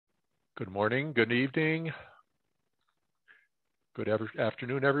Good morning, good evening, good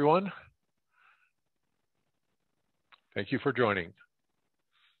afternoon, everyone. Thank you for joining.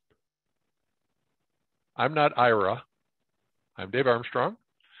 I'm not Ira, I'm Dave Armstrong.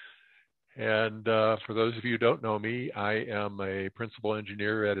 And for those of you who don't know me, I am a principal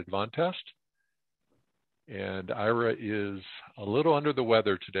engineer at Advantest. And Ira is a little under the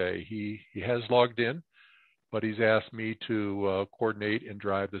weather today. He has logged in, but he's asked me to coordinate and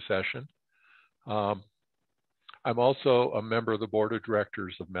drive the session. I'm also a member of the board of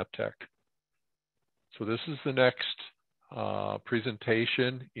directors of MEPTEC. So this is the next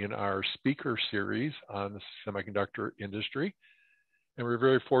presentation in our speaker series on the semiconductor industry. And we're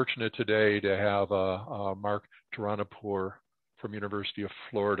very fortunate today to have Mark Tehranipoor from University of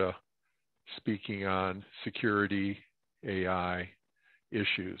Florida speaking on security AI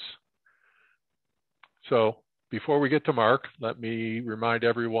issues. So before we get to Mark, let me remind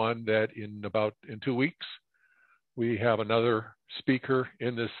everyone that in 2 weeks, we have another speaker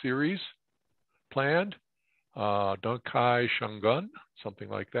in this series planned, Dongkai Shungun, something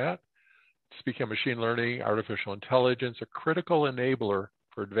like that, speaking on machine learning, artificial intelligence, a critical enabler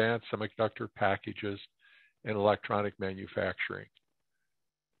for advanced semiconductor packages and electronic manufacturing.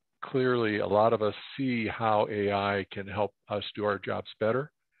 Clearly, a lot of us see how AI can help us do our jobs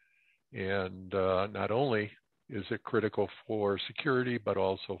better. And not only is it critical for security, but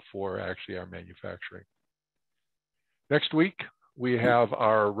also for actually our manufacturing. Next week, we have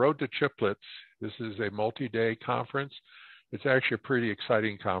our Road to Chiplets. This is a multi-day conference. It's actually a pretty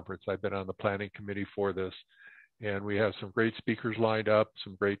exciting conference. I've been on the planning committee for this, and we have some great speakers lined up,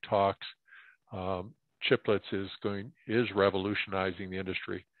 some great talks. Chiplets is revolutionizing the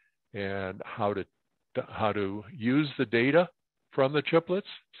industry, and how to use the data from the chiplets,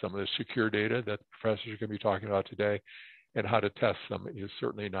 some of the secure data that the professors are going to be talking about today, and how to test them is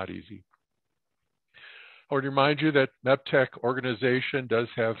certainly not easy. I would remind you that MEPTEC organization does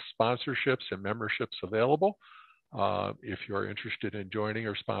have sponsorships and memberships available. If you're interested in joining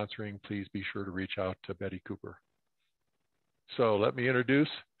or sponsoring, please be sure to reach out to Betty Cooper. So let me introduce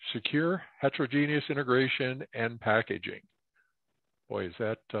secure heterogeneous integration and packaging. Boy, is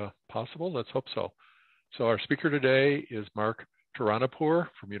that possible? Let's hope so. So our speaker today is Mark Tehranipoor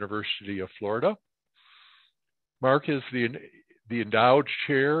from University of Florida. Mark is the endowed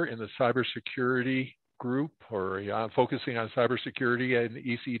chair in the cybersecurity group, or focusing on cybersecurity in the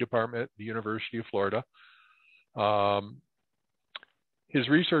ECE department at the University of Florida. His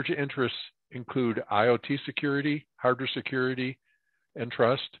research interests include IoT security, hardware security and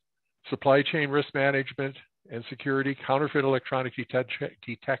trust, supply chain risk management and security, counterfeit electronic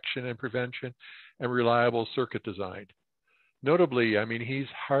detection and prevention, and reliable circuit design. Notably, I mean, he's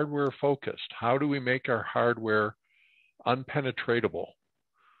hardware focused. How do we make our hardware unpenetratable?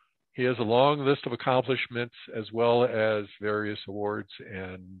 He has a long list of accomplishments as well as various awards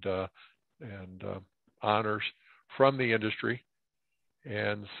and honors from the industry.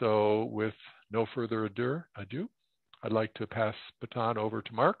 And so with no further ado, I'd like to pass the baton over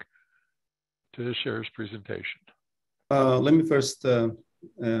to Mark to share his presentation. Let me first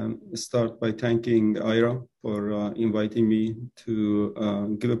start by thanking Ira for inviting me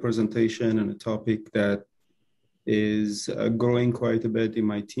to give a presentation on a topic that is growing quite a bit in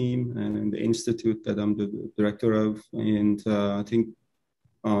my team and the institute that I'm the director of. And I think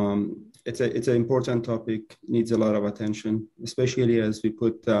it's an important topic, needs a lot of attention, especially as we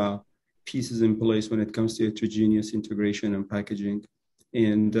put pieces in place when it comes to heterogeneous integration and packaging.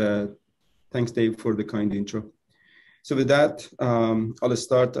 And thanks, Dave, for the kind intro. So with that, I'll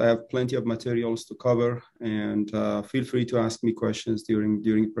start. I have plenty of materials to cover, and feel free to ask me questions during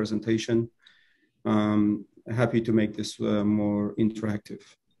the presentation. Happy to make this more interactive.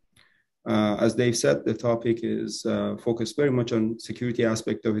 As Dave said, the topic is focused very much on security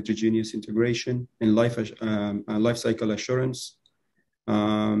aspect of heterogeneous integration and lifecycle assurance.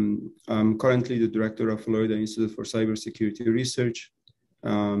 I'm currently the director of Florida Institute for Cybersecurity Research.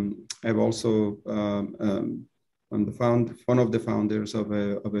 I've also I'm one of the founders of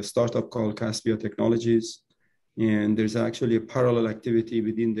a startup called Caspia Technologies, and there's actually a parallel activity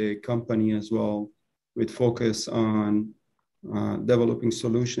within the company as well, with focus on developing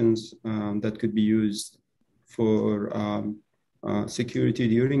solutions that could be used for security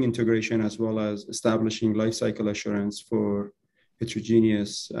during integration, as well as establishing lifecycle assurance for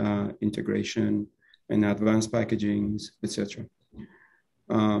heterogeneous integration and advanced packagings, etc.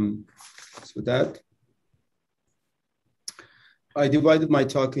 So that I divided my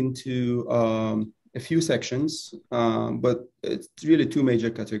talk into a few sections, but it's really two major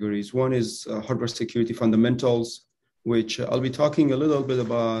categories. One is hardware security fundamentals, which I'll be talking a little bit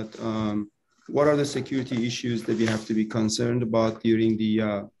about what are the security issues that we have to be concerned about during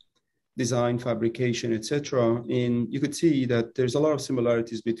the design, fabrication, etc. And you could see that there's a lot of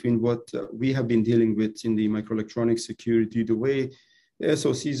similarities between what we have been dealing with in the microelectronic security, the way the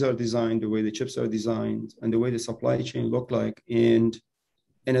SoCs are designed, the way the chips are designed, and the way the supply chain look like. And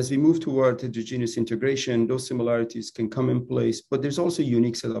as we move toward heterogeneous integration, those similarities can come in place, but there's also a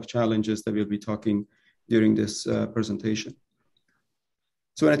unique set of challenges that we'll be talking during this presentation.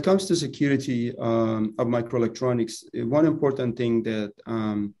 So when it comes to security of microelectronics, one important thing that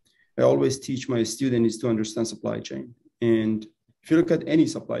I always teach my students is to understand supply chain. And if you look at any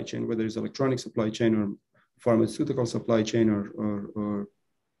supply chain, whether it's electronic supply chain or pharmaceutical supply chain or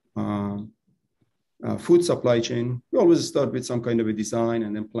food supply chain, we always start with some kind of a design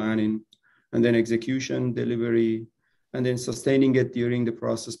and then planning, and then execution, delivery, and then sustaining it during the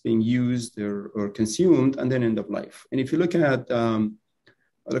process being used or consumed, and then end of life. And if you look at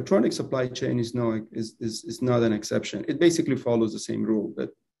electronic supply chain is not an exception. It basically follows the same rule that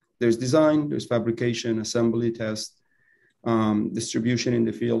there's design, there's fabrication, assembly, test, distribution in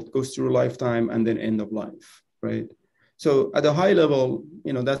the field, goes through lifetime, and then end of life, right? So at a high level,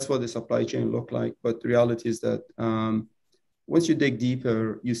 that's what the supply chain look like. But the reality is that once you dig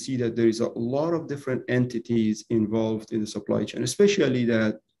deeper, you see that there is a lot of different entities involved in the supply chain, especially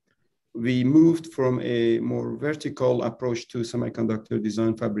that we moved from a more vertical approach to semiconductor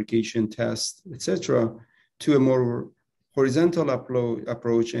design, fabrication, test, etc., to a more horizontal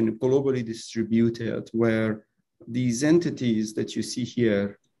approach and globally distributed, where these entities that you see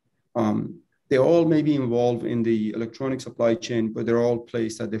here, they all may be involved in the electronic supply chain, but they're all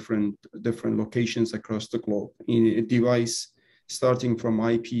placed at different locations across the globe. In a device, starting from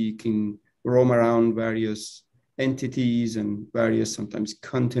IP, can roam around various entities and various sometimes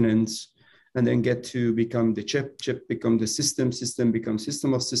continents, and then get to become the chip become the system becomes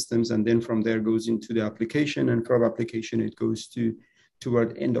system of systems, and then from there goes into the application, and from application it goes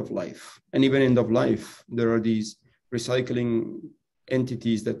toward end of life. And even end of life, there are these recycling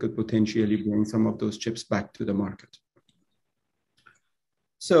entities that could potentially bring some of those chips back to the market.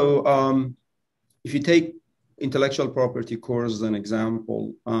 So if you take intellectual property cores as an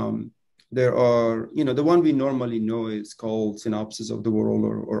example, there are, the one we normally know is called Synopsys of the world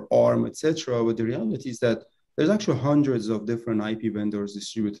or ARM, etc. But the reality is that there's actually hundreds of different IP vendors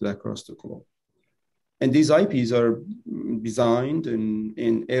distributed across the globe. And these IPs are designed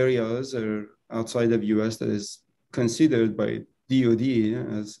in areas or outside of US that is considered by DoD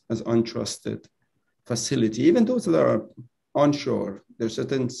as untrusted facility. Even those that are onshore, there's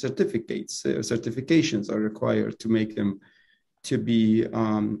certain certifications are required to make them to be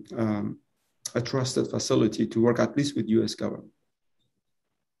a trusted facility to work at least with US government.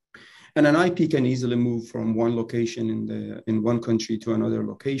 And an IP can easily move from one location in one country to another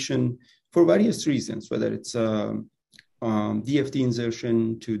location for various reasons, whether it's DFT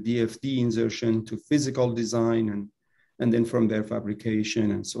insertion to DFD insertion to physical design, and then from there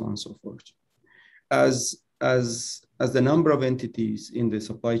fabrication and so on and so forth. As the number of entities in the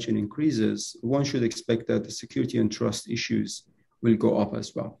supply chain increases, one should expect that the security and trust issues will go up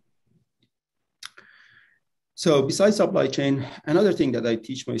as well. So besides supply chain, another thing that I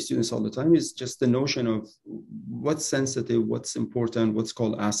teach my students all the time is just the notion of what's sensitive, what's important, what's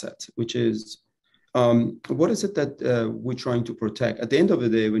called asset, which is what is it that we're trying to protect? At the end of the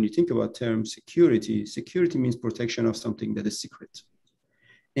day, when you think about term security, security means protection of something that is secret.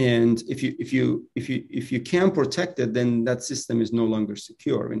 And if you can't protect it, then that system is no longer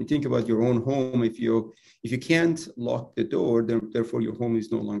secure. When you think about your own home, if you can't lock the door, then therefore your home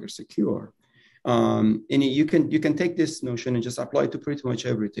is no longer secure. And you can take this notion and just apply it to pretty much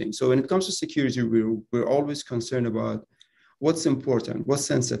everything. So when it comes to security, we're always concerned about what's important, what's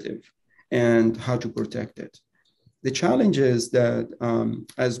sensitive, and how to protect it. The challenge is that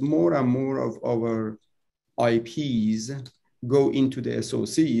as more and more of our IPs go into the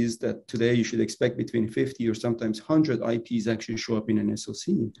SoCs, that today you should expect between 50 or sometimes 100 IPs actually show up in an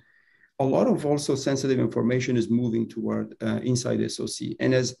SoC. A lot of also sensitive information is moving toward inside SoC.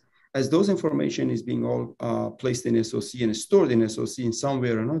 And as those information is being all placed in SoC and stored in SoC in some way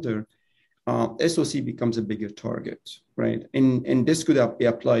or another, SoC becomes a bigger target, right? And this could be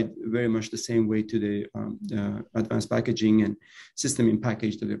applied very much the same way to the advanced packaging and system in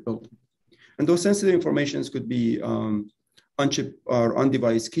package that we're building. And those sensitive informations could be on-chip or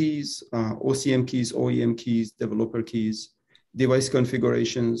on-device keys, OCM keys, OEM keys, developer keys, device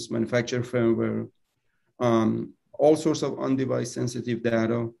configurations, manufacturer firmware, all sorts of on-device sensitive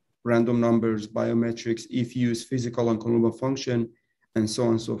data, random numbers, biometrics, if used, physical and consumable function, and so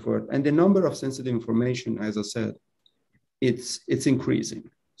on and so forth. And the number of sensitive information, as I said, it's increasing.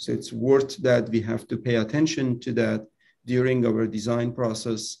 So it's worth that we have to pay attention to that during our design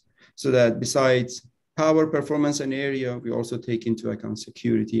process, so that besides power, performance, and area, we also take into account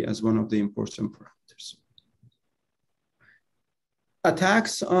security as one of the important parameters.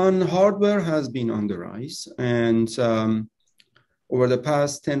 Attacks on hardware has been on the rise, and over the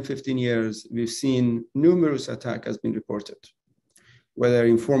past 10, 15 years, we've seen numerous attacks has been reported, whether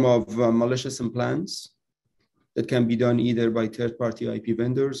in form of malicious implants that can be done either by third-party IP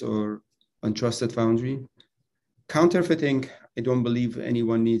vendors or untrusted foundry. Counterfeiting, I don't believe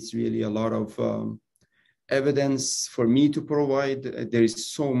anyone needs really a lot of evidence for me to provide. There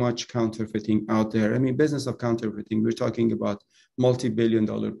is so much counterfeiting out there. I mean, business of counterfeiting, we're talking about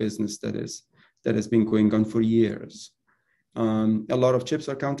multi-billion-dollar business that has been going on for years. A lot of chips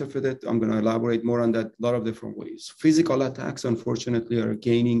are counterfeited. I'm going to elaborate more on that, a lot of different ways. Physical attacks, unfortunately, are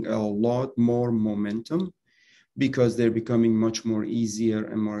gaining a lot more momentum because they're becoming much more easier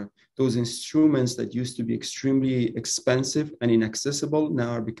and more, those instruments that used to be extremely expensive and inaccessible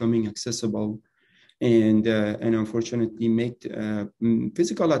now are becoming accessible. And unfortunately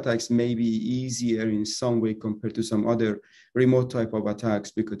physical attacks may be easier in some way compared to some other remote type of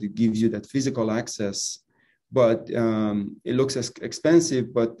attacks because it gives you that physical access, but it looks as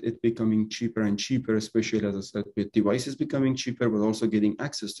expensive, but it's becoming cheaper and cheaper, especially as I said, with devices becoming cheaper, but also getting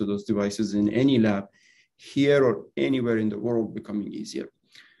access to those devices in any lab here or anywhere in the world becoming easier.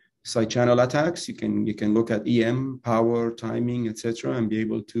 Side channel attacks, you can look at EM, power, timing, etc., and be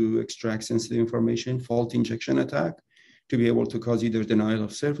able to extract sensitive information. Fault injection attack to be able to cause either denial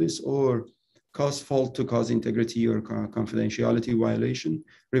of service or cause fault to cause integrity or confidentiality violation.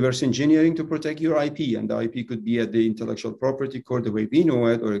 Reverse engineering to protect your IP, and the IP could be at the intellectual property core the way we know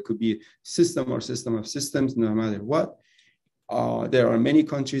it, or it could be system or system of systems, no matter what. There are many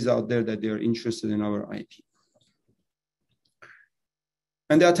countries out there that they are interested in our IP.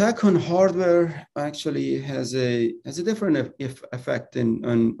 And the attack on hardware actually has a different effect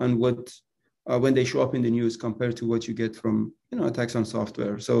on what when they show up in the news compared to what you get from attacks on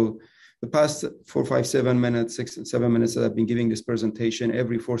software. So the past 4, 5, 7 minutes, 6, 7 minutes that I've been giving this presentation,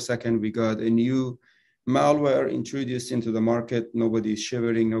 every 4 seconds we got a new malware introduced into the market. Nobody's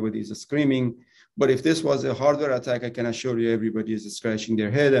shivering, nobody's screaming. But if this was a hardware attack, I can assure you everybody is scratching their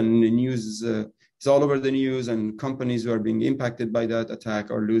head, and the news is it's all over the news, and companies who are being impacted by that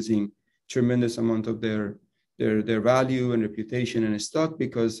attack are losing tremendous amount of their value and reputation and stock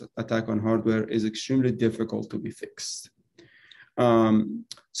because attack on hardware is extremely difficult to be fixed.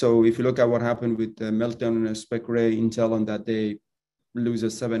 So if you look at what happened with the meltdown in Spec Ray, Intel on that day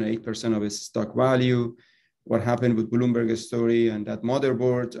loses 7 or 8% of its stock value. What happened with Bloomberg story and that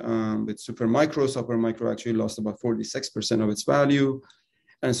motherboard with Supermicro actually lost about 46% of its value,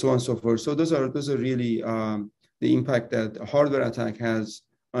 and so on and so forth. So those are really the impact that a hardware attack has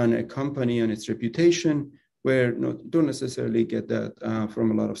on a company and its reputation, where don't necessarily get that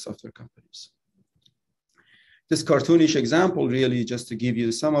from a lot of software companies. This cartoonish example really just to give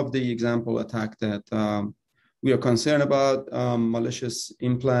you some of the example attack that we are concerned about, malicious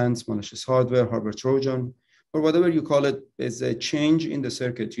implants, malicious hardware, hardware Trojan, or whatever you call it, is a change in the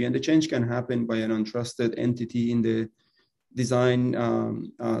circuitry. And the change can happen by an untrusted entity in the design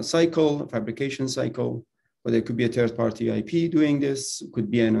cycle, fabrication cycle, or there could be a third-party IP doing this, could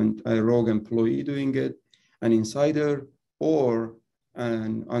be a rogue employee doing it, an insider, or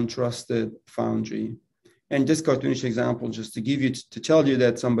an untrusted foundry. And this cartoonish example, just to give you, to tell you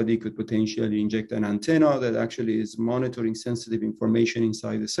that somebody could potentially inject an antenna that actually is monitoring sensitive information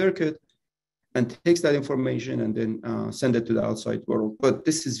inside the circuit and takes that information and then send it to the outside world. But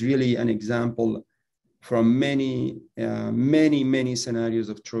this is really an example from many scenarios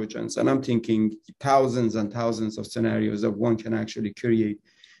of Trojans. And I'm thinking thousands and thousands of scenarios that one can actually create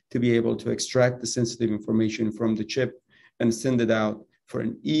to be able to extract the sensitive information from the chip and send it out for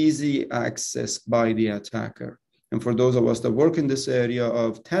an easy access by the attacker. And for those of us that work in this area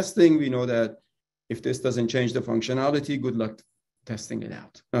of testing, we know that if this doesn't change the functionality, good luck testing it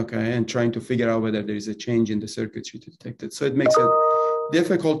out, okay? And trying to figure out whether there is a change in the circuitry to detect it. So it makes it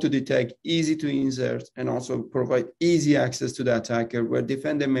difficult to detect, easy to insert, and also provide easy access to the attacker, where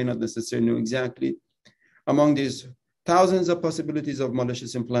defender may not necessarily know exactly among these thousands of possibilities of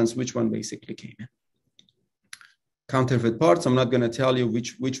malicious implants, which one basically came in. Counterfeit parts, I'm not going to tell you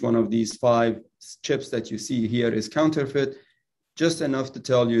which one of these 5 chips that you see here is counterfeit, just enough to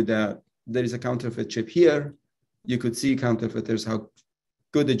tell you that there is a counterfeit chip here. You could see counterfeiters, how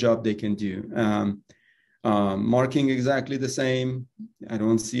good a job they can do. Marking exactly the same. I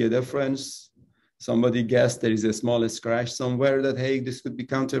don't see a difference. Somebody guessed there is a small scratch somewhere that, hey, this could be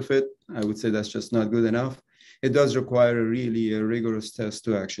counterfeit. I would say that's just not good enough. it does require really a rigorous test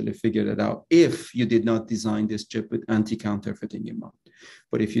to actually figure it out if you did not design this chip with anti-counterfeiting in mind.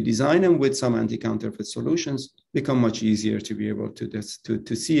 But if you design them with some anti-counterfeit solutions, become much easier to be able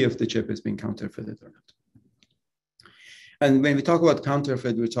to see if the chip has been counterfeited or not. And when we talk about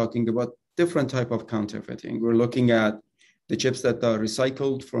counterfeit, we're talking about different type of counterfeiting. We're looking at the chips that are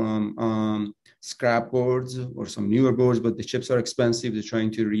recycled from scrap boards or some newer boards, but the chips are expensive. They're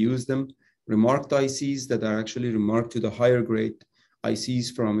trying to reuse them. Remarked ICs that are actually remarked to the higher grade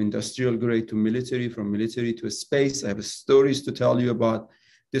ICs, from industrial grade to military, from military to space. I have stories to tell you about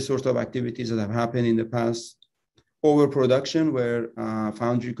this sort of activities that have happened in the past. Overproduction, where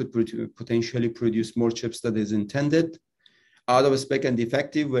foundry could potentially produce more chips than is intended. Out of spec and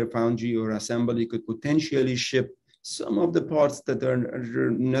defective, where foundry or assembly could potentially ship some of the parts that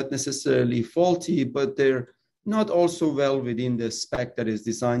are not necessarily faulty, but they're not also well within the spec that is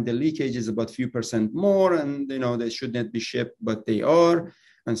designed. The leakage is about a few percent more, and they should not be shipped, but they are,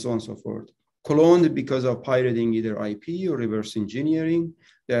 and so on and so forth. Cloned because of pirating either IP or reverse engineering,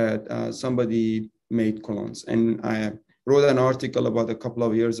 that somebody made clones. And I wrote an article about a couple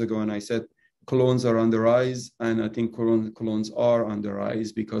of years ago, and I said, clones are on the rise, and I think clones are on the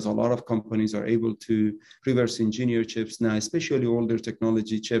rise because a lot of companies are able to reverse engineer chips now, especially older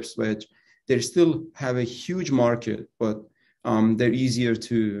technology chips, which they still have a huge market, but they're easier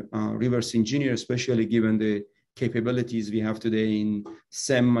to reverse engineer, especially given the capabilities we have today in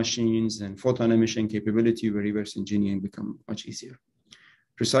SEM machines and photon emission capability, where reverse engineering become much easier.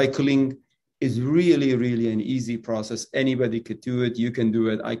 Recycling is really, really an easy process. Anybody could do it. You can do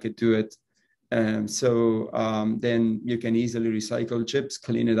it. I could do it. So then you can easily recycle chips,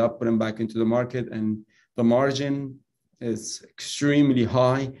 clean it up, put them back into the market, and the margin is extremely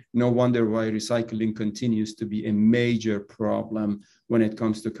high. No wonder why recycling continues to be a major problem when it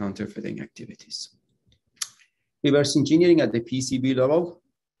comes to counterfeiting activities. Reverse engineering at the PCB level.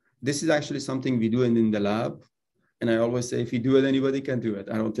 This is actually something we do in the lab. And I always say, if you do it, anybody can do it.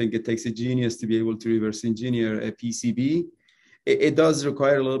 I don't think it takes a genius to be able to reverse engineer a PCB. It does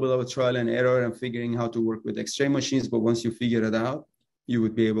require a little bit of a trial and error and figuring how to work with X-ray machines. But once you figure it out, you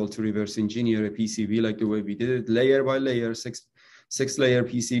would be able to reverse engineer a PCB like the way we did it, layer by layer, six layer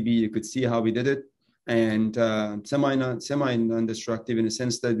PCB. You could see how we did it. And semi-non-destructive in the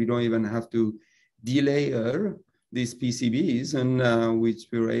sense that we don't even have to delayer these PCBs, and which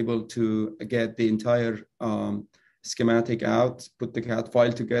we were able to get the entire schematic out, put the CAD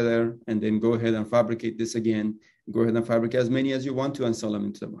file together, and then go ahead and fabricate this again. Go ahead and fabricate as many as you want to and sell them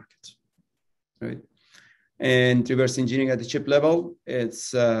into the market, right? And reverse engineering at the chip level,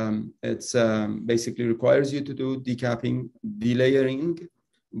 it's basically requires you to do decapping, delayering.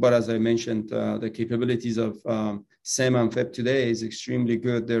 But as I mentioned, the capabilities of SEM and FEP today is extremely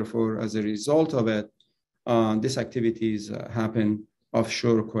good. Therefore, as a result of it, these activities happen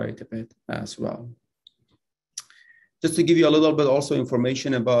offshore quite a bit as well. Just to give you a little bit also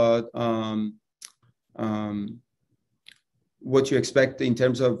information about what you expect in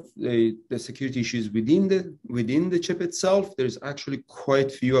terms of the security issues within the chip itself. There's actually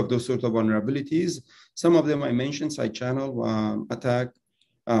quite few of those sort of vulnerabilities. Some of them I mentioned: side channel attack,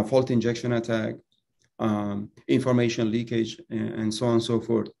 fault injection attack, information leakage, and so on and so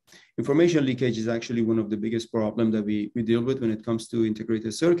forth. Information leakage is actually one of the biggest problems that we deal with when it comes to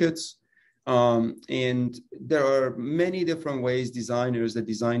integrated circuits. And there are many different ways designers that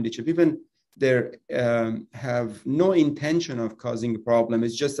design the chip, even they have no intention of causing a problem.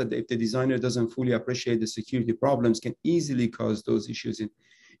 It's just that if the designer doesn't fully appreciate the security problems, can easily cause those issues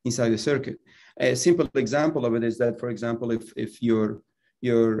inside the circuit. A simple example of it is that, for example, if your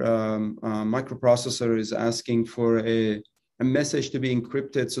microprocessor is asking for a message to be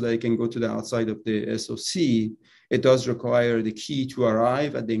encrypted so that it can go to the outside of the SoC, it does require the key to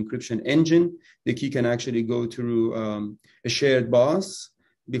arrive at the encryption engine. The key can actually go through a shared bus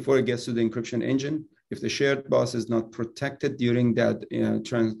before it gets to the encryption engine. If the shared bus is not protected during that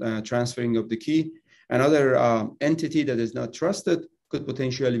transferring of the key, another entity that is not trusted could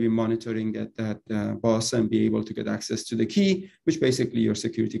potentially be monitoring that bus and be able to get access to the key, which basically your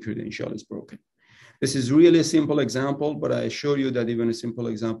security credential is broken. This is really a simple example, but I assure you that even a simple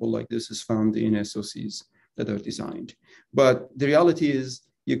example like this is found in SoCs that are designed. But the reality is,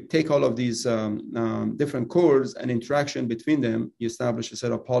 you take all of these different cores and interaction between them, you establish a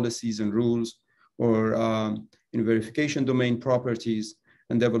set of policies and rules or verification domain properties,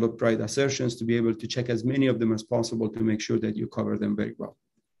 and develop right assertions to be able to check as many of them as possible to make sure that you cover them very well.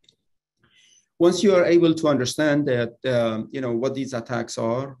 Once you are able to understand that, what these attacks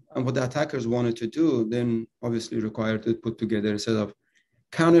are and what the attackers wanted to do, then obviously required to put together a set of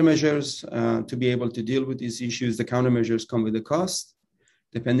countermeasures to be able to deal with these issues. The countermeasures come with a cost,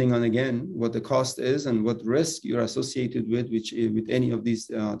 depending on, again, what the cost is and what risk you're associated with, which with any of these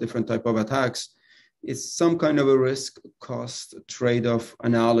different type of attacks. It's some kind of a risk cost trade-off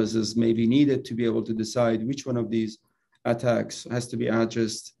analysis may be needed to be able to decide which one of these attacks has to be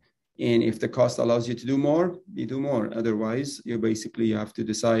addressed. And if the cost allows you to do more, you do more. Otherwise, you basically have to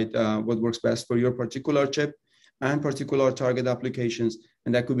decide what works best for your particular chip and particular target applications.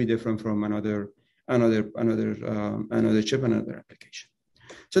 And that could be different from another chip, another application.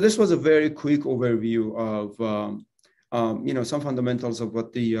 So this was a very quick overview of some fundamentals of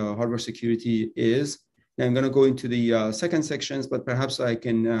what the hardware security is. Now I'm going to go into the second sections, but perhaps I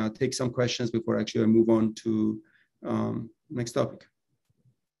can take some questions before actually I move on to next topic.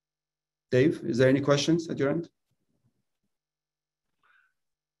 Dave, is there any questions at your end?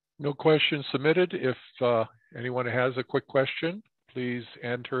 No questions submitted. If anyone has a quick question, please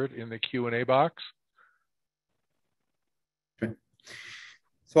enter it in the Q&A box. Okay.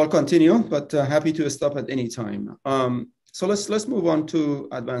 So I'll continue, but happy to stop at any time. So let's move on to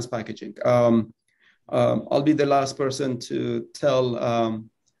advanced packaging. I'll be the last person to tell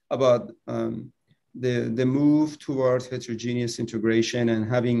about the move towards heterogeneous integration and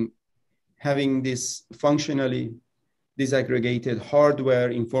having this functionally disaggregated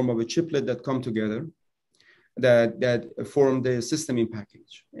hardware in form of a chiplet that come together that form the system in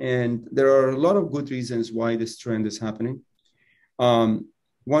package. And there are a lot of good reasons why this trend is happening.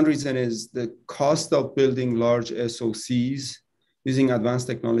 One reason is the cost of building large SoCs using advanced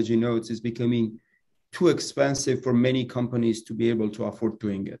technology nodes is becoming too expensive for many companies to be able to afford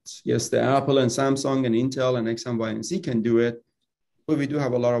doing it. Yes, the Apple and Samsung and Intel and X and Y and Z can do it, but we do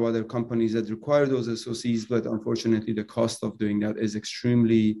have a lot of other companies that require those SoCs, but unfortunately the cost of doing that is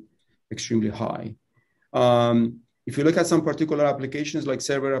extremely, extremely high. If you look at some particular applications like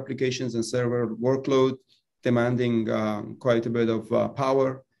server applications and server workload, demanding quite a bit of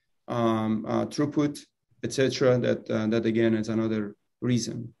power, throughput, etc. That again is another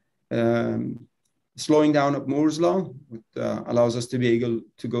reason. Slowing down of Moore's law allows us to be able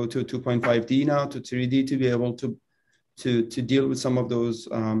to go to 2.5D now to 3D to be able to deal with some of those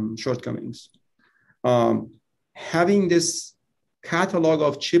shortcomings. Having this catalog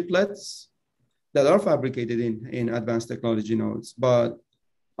of chiplets that are fabricated in advanced technology nodes, but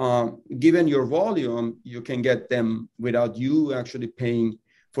given your volume, you can get them without you actually paying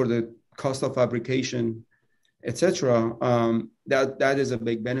for the cost of fabrication, etc. That is a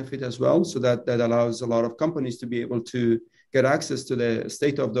big benefit as well. So that allows a lot of companies to be able to get access to the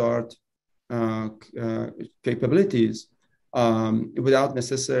state-of-the-art capabilities without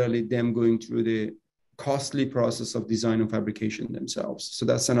necessarily them going through the costly process of design and fabrication themselves. So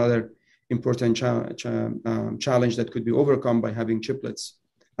that's another important challenge that could be overcome by having chiplets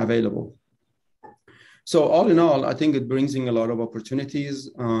available. So all in all, I think it brings in a lot of opportunities,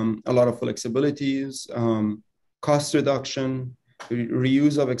 a lot of flexibilities, cost reduction,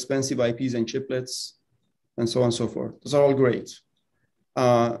 reuse of expensive IPs and chiplets, and so on and so forth. Those are all great.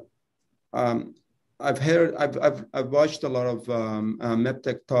 I've watched a lot of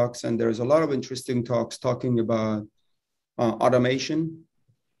MEPTEC talks, and there's a lot of interesting talks talking about automation,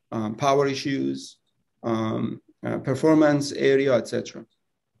 power issues, performance area, etc.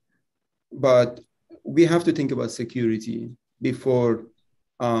 But we have to think about security before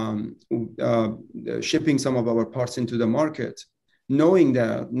shipping some of our parts into the market, knowing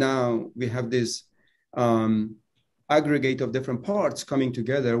that now we have this aggregate of different parts coming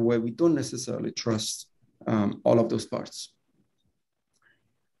together where we don't necessarily trust all of those parts.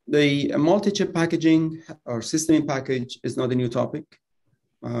 The multi-chip packaging or system in package is not a new topic.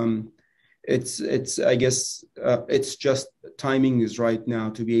 I guess it's just timing is right now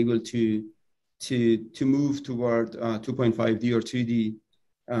to be able to move toward 2.5D or 3D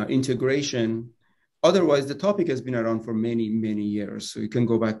integration. Otherwise, the topic has been around for many, many years. So you can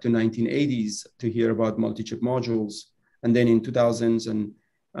go back to 1980s to hear about multi-chip modules. And then in 2000s and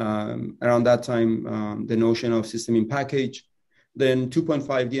around that time, the notion of system in package. Then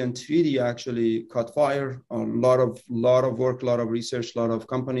 2.5D and 3D actually caught fire. A lot of work, a lot of research, a lot of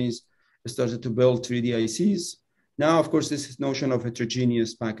companies started to build 3D ICs. Now, of course, this notion of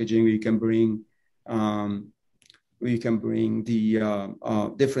heterogeneous packaging, we can bring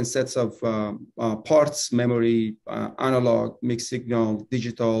the different sets of parts, memory, analog, mixed signal,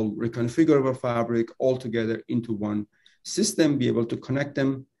 digital, reconfigurable fabric all together into one system, be able to connect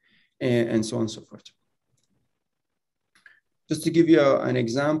them, and so on and so forth. Just to give you an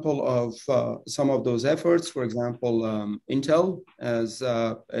example of some of those efforts, for example, Intel has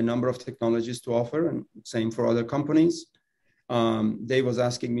a number of technologies to offer, and same for other companies. Dave was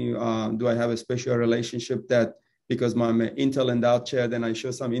asking me, do I have a special relationship that because I'm an Intel Endowed Chair, then I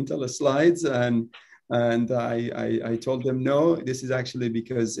show some Intel slides, and I told them no. This is actually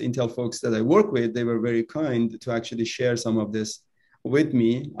because Intel folks that I work with, they were very kind to actually share some of this with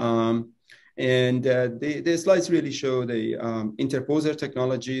me. The slides really show the interposer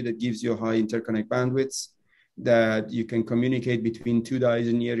technology that gives you high interconnect bandwidths, that you can communicate between two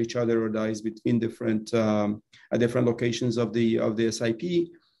dies near each other or dies between different locations of the SIP.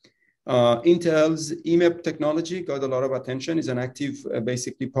 Intel's EMEP technology got a lot of attention. Is an active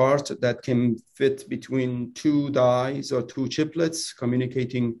basically part that can fit between two dies or two chiplets,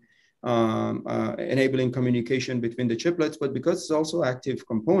 communicating, enabling communication between the chiplets. But because it's also active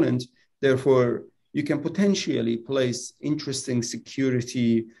component, therefore you can potentially place interesting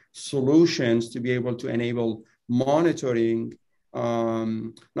security solutions to be able to enable monitoring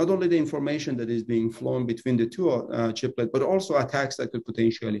not only the information that is being flown between the two chiplets, but also attacks that could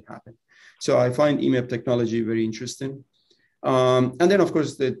potentially happen. So I find EMEP technology very interesting. And then, of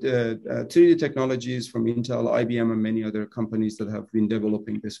course, the 3D technologies from Intel, IBM, and many other companies that have been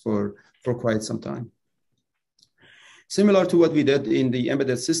developing this for quite some time. Similar to what we did in the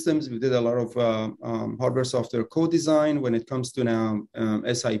embedded systems, we did a lot of hardware software co-design. When it comes to now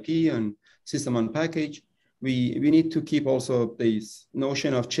SIP and system on package, we need to keep also this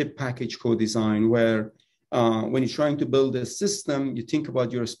notion of chip package co-design, where when you're trying to build a system, you think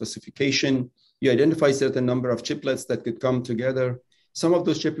about your specification, you identify a certain number of chiplets that could come together. Some of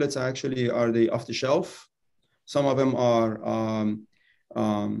those chiplets actually are the off-the-shelf. Some of them are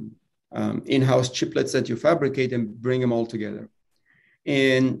in-house chiplets that you fabricate and bring them all together.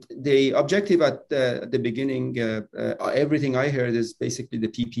 And the objective at the beginning, everything I heard is basically the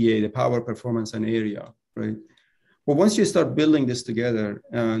PPA, the power, performance, and area, right? But once you start building this together,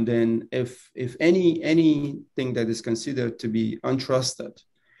 then if anything that is considered to be untrusted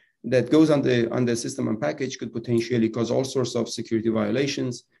that goes on the system and package could potentially cause all sorts of security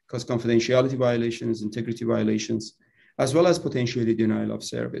violations, cause confidentiality violations, integrity violations, as well as potentially denial of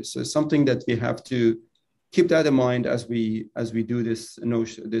service. So it's something that we have to keep that in mind as we do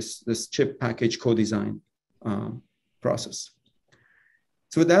this chip package co-design process.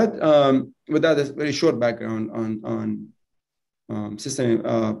 So with that is very short background on system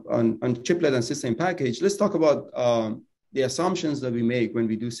on chiplet and system package. Let's talk about the assumptions that we make when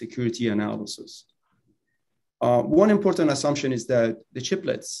we do security analysis. One important assumption is that the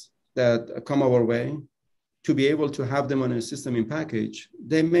chiplets that come our way, to be able to have them on a system in package,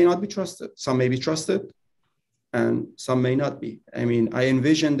 they may not be trusted. Some may be trusted, and some may not be. I mean, I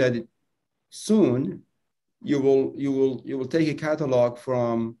envision that soon you will take a catalog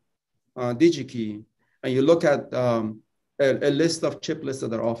from DigiKey and you look at a list of chiplets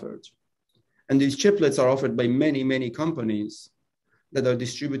that are offered. And these chiplets are offered by many, many companies that are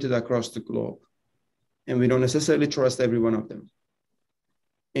distributed across the globe. And we don't necessarily trust every one of them.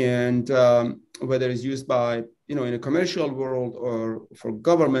 And whether it's used by, in a commercial world or for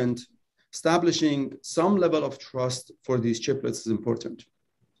government, establishing some level of trust for these chiplets is important.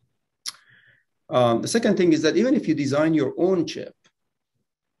 The second thing is that even if you design your own chip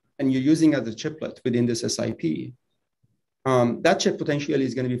and you're using it as a chiplet within this SIP, that chip potentially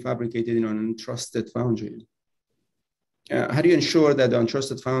is going to be fabricated in an untrusted foundry. How do you ensure that the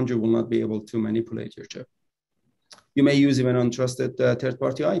untrusted foundry will not be able to manipulate your chip? You may use even untrusted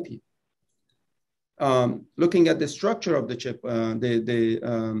third-party IP. Looking at the structure of the chip,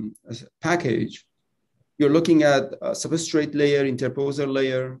 the package, you're looking at a substrate layer, interposer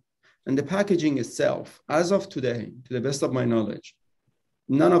layer, and the packaging itself. As of today, to the best of my knowledge,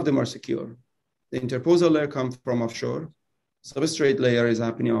 none of them are secure. The interposer layer comes from offshore. Substrate layer is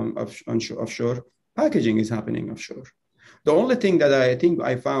happening offshore. Packaging is happening offshore. The only thing that I think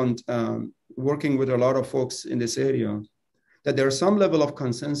I found working with a lot of folks in this area, that there's some level of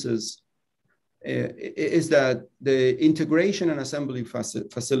consensus is that the integration and assembly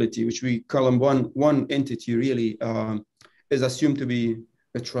facility, which we call them one entity really, is assumed to be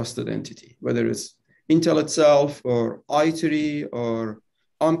a trusted entity, whether it's Intel itself or i3 or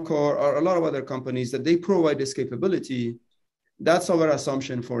Encore or a lot of other companies that they provide this capability. That's our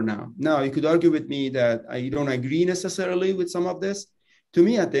assumption for now. Now, you could argue with me that I don't agree necessarily with some of this. To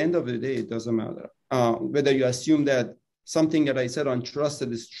me, at the end of the day, it doesn't matter. Whether you assume that something that I said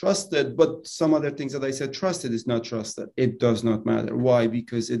untrusted is trusted, but some other things that I said trusted is not trusted. It does not matter. Why?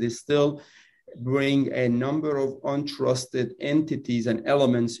 Because it is still bring a number of untrusted entities and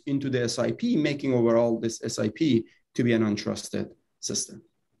elements into the SIP, making overall this SIP to be an untrusted system.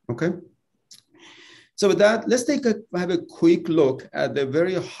 Okay? So with that, let's have a quick look at the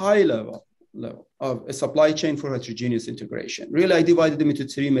very high level level of a supply chain for heterogeneous integration. Really, I divided them into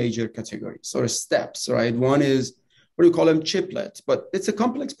three major categories or steps, right? One is, what do you call them, chiplets, but it's a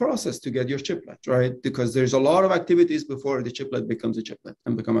complex process to get your chiplet, right? Because there's a lot of activities before the chiplet becomes a chiplet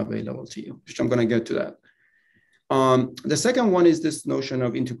and become available to you, which I'm going to get to that. The second one is this notion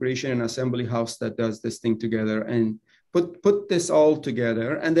of integration and assembly house that does this thing together and put this all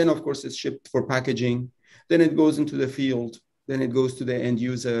together. And then, of course, it's shipped for packaging. Then it goes into the field. Then it goes to the end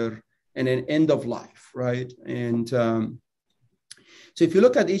user and then end of life, right? And so if you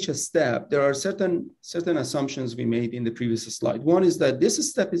look at each step, there are certain assumptions we made in the previous slide. One is that this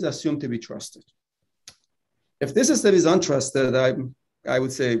step is assumed to be trusted. If this step is untrusted, I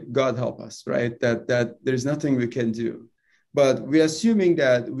would say, God help us, right? That there's nothing we can do. But we're assuming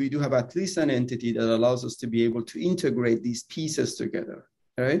that we do have at least an entity that allows us to be able to integrate these pieces together,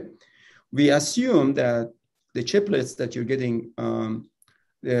 right? We assume that the chiplets that you're getting,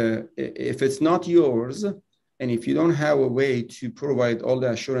 if it's not yours, and if you don't have a way to provide all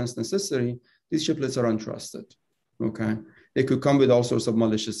the assurance necessary, these chiplets are untrusted, okay? They could come with all sorts of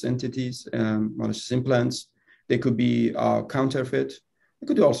malicious entities, malicious implants. They could be counterfeit. They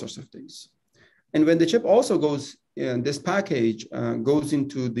could do all sorts of things. And when the chip also goes, this package goes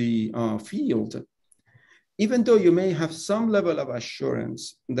into the field, even though you may have some level of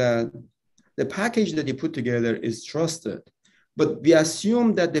assurance that the package that you put together is trusted, but we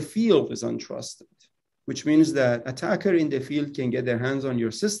assume that the field is untrusted, which means that attacker in the field can get their hands on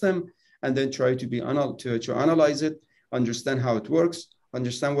your system and then try to analyze it, understand how it works,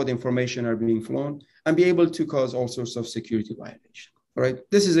 understand what information are being flown, and be able to cause all sorts of security violation. All right.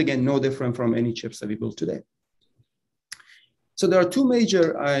 This is, again, no different from any chips that we build today. So there are two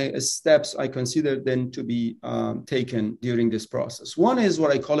major steps I consider then to be taken during this process. One is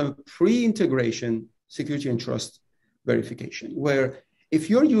what I call a pre-integration security and trust verification, where if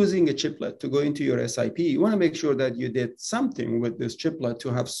you're using a chiplet to go into your SIP, you want to make sure that you did something with this chiplet to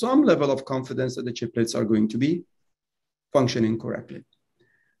have some level of confidence that the chiplets are going to be functioning correctly.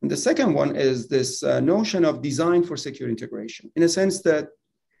 And the second one is this notion of design for secure integration, in a sense that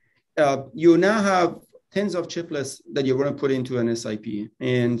you now have tens of chiplets that you're going to put into an SIP.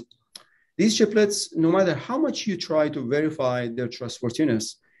 And these chiplets, no matter how much you try to verify their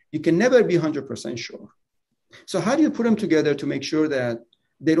trustworthiness, you can never be 100% sure. So how do you put them together to make sure that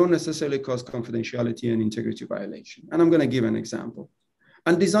they don't necessarily cause confidentiality and integrity violation? And I'm going to give an example.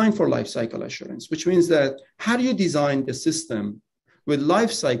 And design for lifecycle assurance, which means that how do you design the system with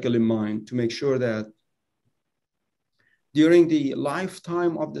lifecycle in mind to make sure that during the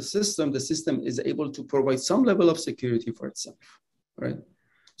lifetime of the system is able to provide some level of security for itself, right?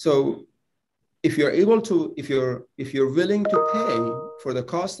 So if you're able to, if you're willing to pay for the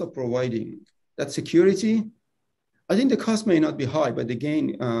cost of providing that security, I think the cost may not be high, but the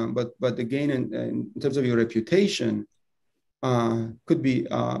gain, but the gain in terms of your reputation could be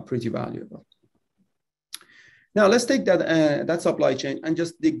pretty valuable. Now let's take that supply chain and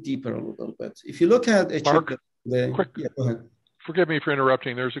just dig deeper a little bit. If you look at a chip, yeah, go ahead. Forgive me for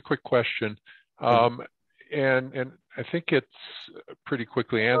interrupting. There's a quick question, and I think it's pretty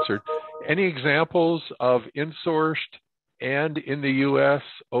quickly answered. Any examples of insourced and in the U.S.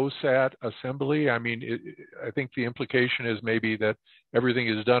 OSAT assembly? I mean, I think the implication is maybe that everything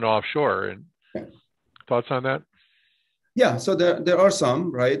is done offshore. And thoughts on that? Yeah, so there are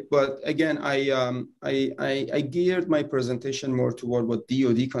some, right? But again, I geared my presentation more toward what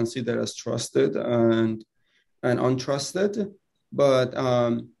DoD consider as trusted and untrusted. But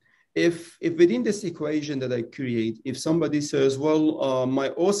if within this equation that I create, if somebody says, well, my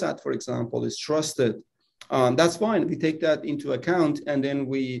OSAT, for example, is trusted, that's fine. We take that into account, and then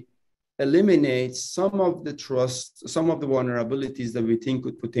we eliminate some of the trust, some of the vulnerabilities that we think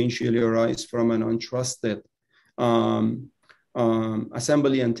could potentially arise from an untrusted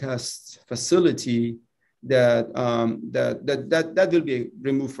assembly and test facility that will be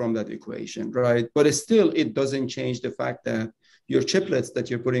removed from that equation, right? But it doesn't change the fact that your chiplets that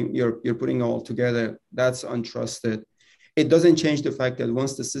you're putting all together, that's untrusted. It doesn't change the fact that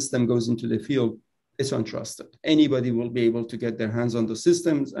once the system goes into the field, it's untrusted. Anybody will be able to get their hands on the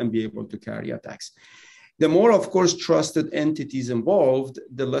systems and be able to carry attacks. The more, of course, trusted entities involved,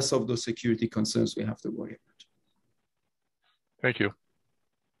 the less of those security concerns we have to worry about. Thank you.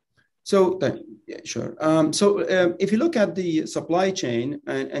 So, yeah, sure. If you look at the supply chain,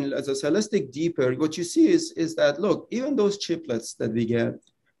 and as I said, let's dig deeper, what you see is that, look, even those chiplets that we get,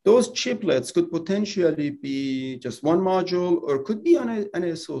 those chiplets could potentially be just one module or could be on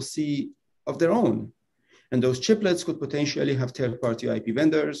an SoC of their own. And those chiplets could potentially have third-party IP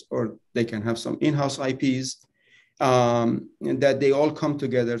vendors, or they can have some in-house IPs. that they all come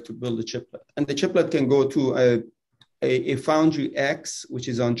together to build a chiplet. And the chiplet can go to a foundry X, which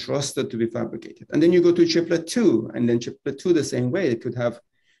is untrusted to be fabricated. And then you go to chiplet 2, and then chiplet 2 the same way. It could have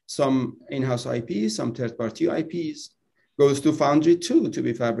some in-house IPs, some third-party IPs, goes to foundry 2 to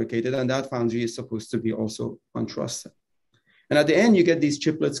be fabricated, and that foundry is supposed to be also untrusted. And at the end, you get these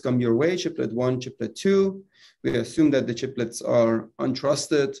chiplets come your way, chiplet 1, chiplet 2. We assume that the chiplets are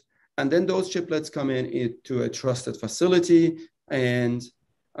untrusted, and then those chiplets come into a trusted facility, and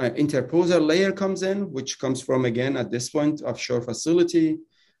interposer layer comes in, which comes from, again, at this point, offshore facility.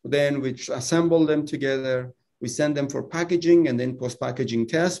 Then we assemble them together. We send them for packaging, and then post-packaging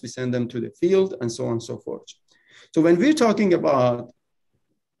tests, we send them to the field, and so on and so forth. So when we're talking about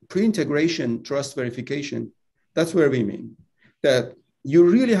pre-integration trust verification, that's where we mean that you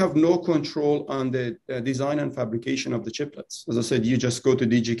really have no control on the design and fabrication of the chiplets. As I said, you just go to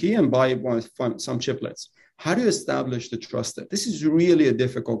DigiKey and buy some chiplets. How do you establish the trust? This is really a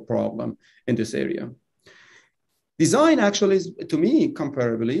difficult problem in this area. Design actually, is, to me,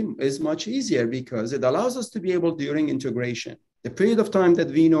 comparably, is much easier because it allows us to be able, during integration, the period of time that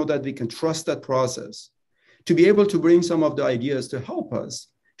we know that we can trust that process, to be able to bring some of the ideas to help us,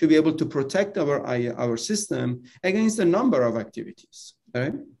 to be able to protect our system against a number of activities, all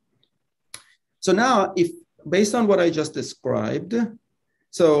right? So now, if based on what I just described,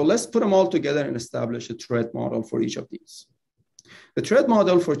 so let's put them all together and establish a threat model for each of these. The threat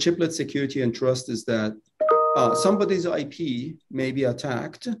model for chiplet security and trust is that somebody's IP may be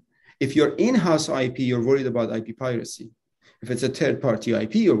attacked. If your in-house IP, you're worried about IP piracy. If it's a third-party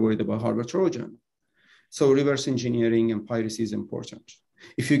IP, you're worried about hardware Trojan. So reverse engineering and piracy is important.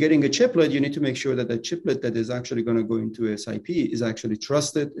 If you're getting a chiplet, you need to make sure that the chiplet that is actually going to go into SIP is actually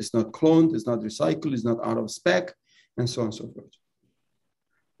trusted, it's not cloned, it's not recycled, it's not out of spec, and so on and so forth.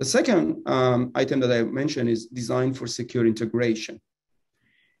 The second item that I mentioned is design for secure integration.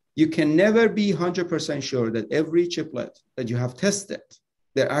 You can never be 100% sure that every chiplet that you have tested,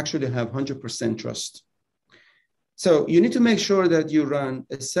 they actually have 100% trust. So you need to make sure that you run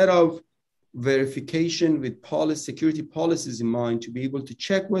a set of verification with security policies in mind to be able to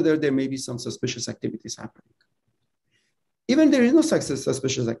check whether there may be some suspicious activities happening. Even there is no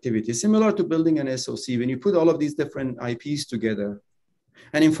suspicious activity, similar to building an SoC, when you put all of these different IPs together,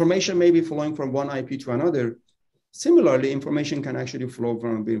 and information may be flowing from one IP to another. Similarly, information can actually flow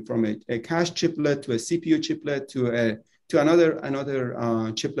from a cache chiplet to a CPU chiplet to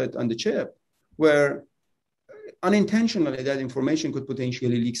another chiplet on the chip, where unintentionally that information could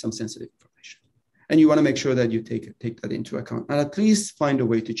potentially leak some sensitive information. And you want to make sure that you take that into account and at least find a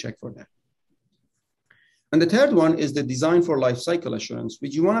way to check for that. And the third one is the design for lifecycle assurance,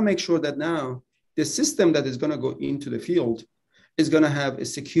 which you want to make sure that now the system that is going to go into the field is going to have a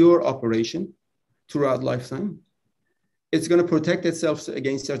secure operation throughout lifetime. It's going to protect itself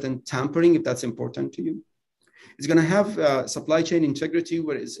against certain tampering if that's important to you. It's going to have supply chain integrity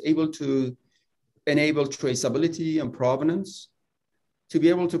where it's able to enable traceability and provenance, to be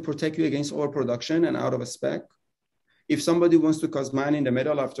able to protect you against overproduction and out of a spec. If somebody wants to cause man in the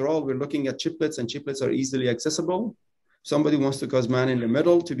middle, after all, we're looking at chiplets and chiplets are easily accessible. Somebody wants to cause man in the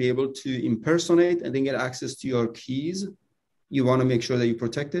middle to be able to impersonate and then get access to your keys. You want to make sure that you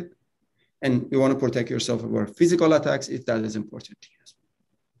protect it. And you want to protect yourself against physical attacks if that is important to you.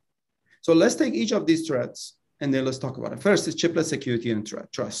 So let's take each of these threats and then let's talk about it. First is chiplet security and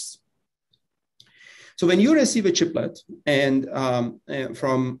trust. So when you receive a chiplet and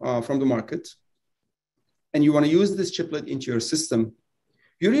from the market, and you want to use this chiplet into your system,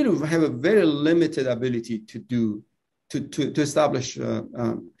 you really have a very limited ability to establish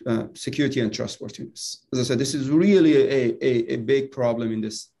security and trustworthiness. As I said, this is really a big problem in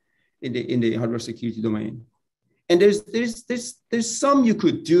the hardware security domain. And there's some you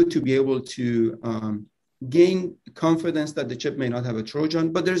could do to be able to gain confidence that the chip may not have a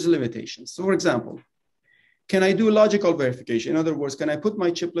Trojan, but there's limitations. So for example, can I do logical verification? In other words, can I put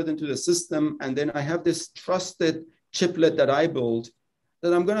my chiplet into the system and then I have this trusted chiplet that I build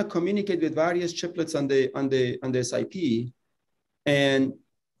that I'm going to communicate with various chiplets on this IP, and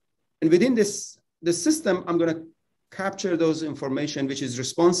within the system, I'm going to capture those information, which is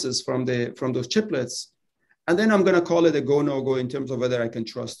responses from those chiplets, and then I'm going to call it a go no go in terms of whether I can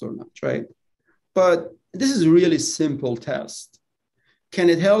trust or not, right? But this is a really simple test. Can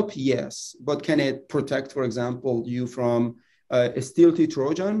it help? Yes, but can it protect, for example, you from a stealthy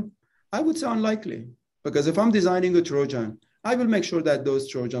Trojan? I would say unlikely, because if I'm designing a Trojan, I will make sure that those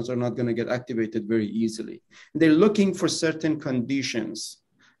Trojans are not going to get activated very easily. They're looking for certain conditions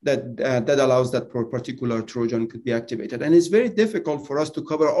that allows that particular Trojan could be activated. And it's very difficult for us to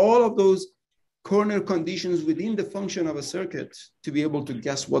cover all of those corner conditions within the function of a circuit to be able to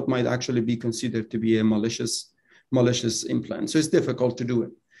guess what might actually be considered to be a malicious implant. So it's difficult to do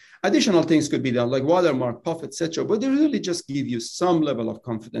it. Additional things could be done, like watermark, puff, etc., but they really just give you some level of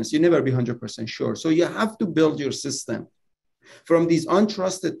confidence. You never be 100% sure. So you have to build your system from these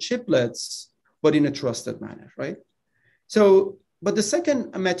untrusted chiplets, but in a trusted manner, right? So, but the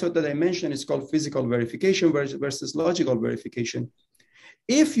second method that I mentioned is called physical verification versus logical verification.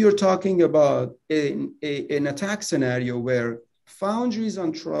 If you're talking about an attack scenario where foundry is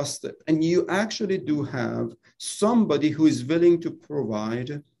untrusted and you actually do have somebody who is willing to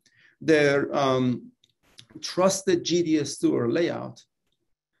provide their trusted GDS2 or layout,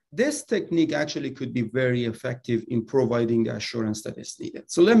 this technique actually could be very effective in providing the assurance that is needed.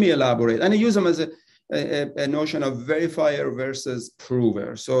 So let me elaborate. And I use them as a notion of verifier versus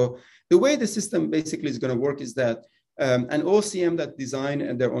prover. So the way the system basically is going to work is that an OCM that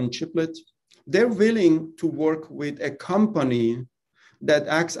design their own chiplet, they're willing to work with a company that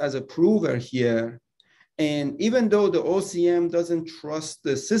acts as a prover here. And even though the OCM doesn't trust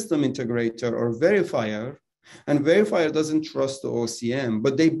the system integrator or verifier, and verifier doesn't trust the OCM,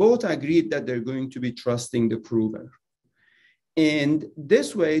 but they both agreed that they're going to be trusting the prover. And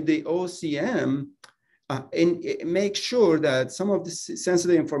this way, the OCM make sure that some of the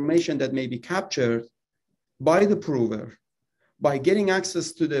sensitive information that may be captured by the prover, by getting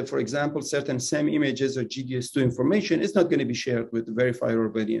access to the, for example, certain SEM images or GDS2 information, is not going to be shared with the verifier or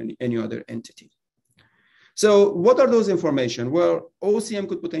by any other entity. So what are those information? Well, OCM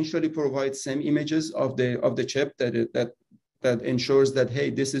could potentially provide SEM images of the chip that ensures that, hey,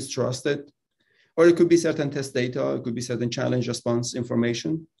 this is trusted. Or it could be certain test data, it could be certain challenge response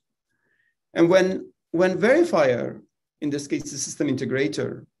information. And when verifier, in this case, the system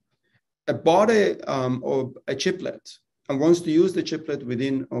integrator, bought a chiplet and wants to use the chiplet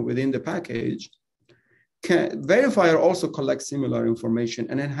within the package, verifier also collects similar information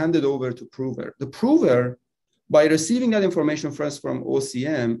and then hand it over to prover. The prover, by receiving that information first from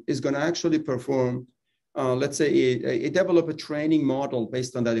OCM, is going to actually perform, let's say, develop a training model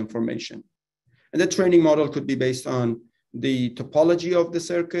based on that information. And the training model could be based on the topology of the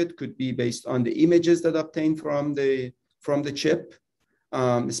circuit, could be based on the images that obtained from the chip,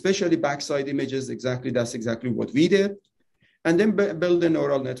 especially backside images. That's exactly what we did. And then build a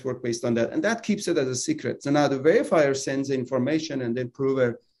neural network based on that. And that keeps it as a secret. So now the verifier sends the information and then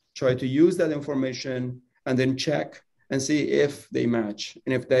prover try to use that information and then check and see if they match.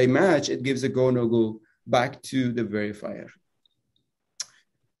 And if they match, it gives a go, no go back to the verifier.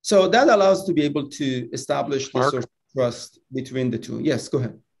 So that allows to be able to establish the sort of trust between the two. Yes, go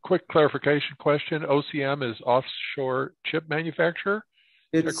ahead. Quick clarification question. OCM is offshore chip manufacturer?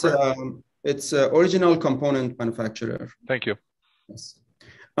 It's original component manufacturer. Thank you. Yes.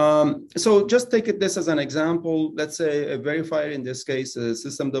 So just take this as an example. Let's say a verifier, in this case, a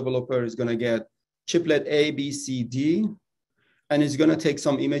system developer is going to get chiplet A, B, C, D, and is going to take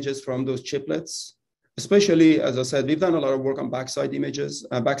some images from those chiplets. Especially, as I said, we've done a lot of work on backside images,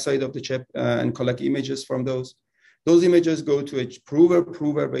 backside of the chip, and collect images from those. Those images go to a prover.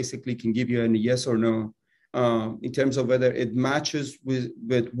 Prover basically can give you a yes or no in terms of whether it matches with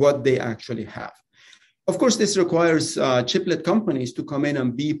what they actually have. Of course, this requires chiplet companies to come in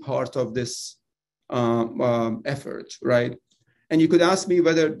and be part of this effort, right? And you could ask me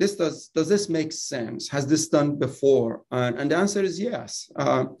whether does this make sense? Has this done before? And the answer is yes.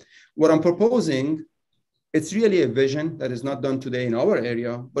 What I'm proposing, it's really a vision that is not done today in our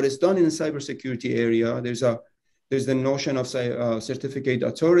area, but it's done in the cybersecurity area. There's the notion of certificate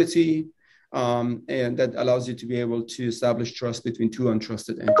authority, and that allows you to be able to establish trust between two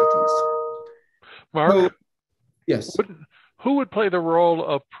untrusted entities. Mark? So, yes. Who would play the role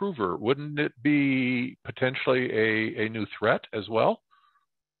of prover? Wouldn't it be potentially a new threat as well?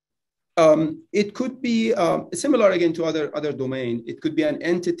 It could be similar again to other domain. It could be an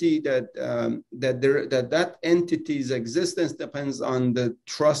entity that entity's existence depends on the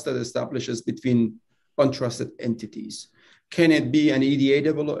trust that establishes between untrusted entities. Can it be an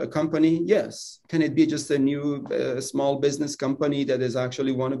EDA company? Yes. Can it be just a new small business company that is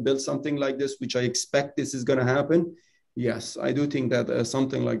actually want to build something like this, which I expect this is going to happen? Yes, I do think that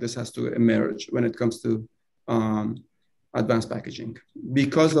something like this has to emerge when it comes to advanced packaging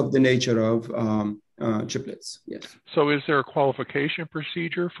because of the nature of chiplets. Yes. So is there a qualification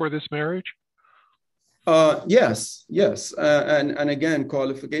procedure for this marriage? Yes. And again,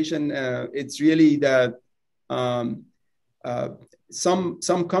 qualification, it's really that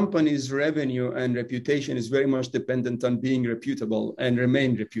some companies' revenue and reputation is very much dependent on being reputable and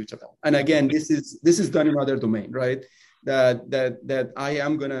remain reputable. And again, this is done in other domain, right? that I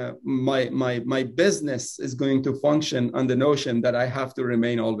am gonna my business is going to function on the notion that I have to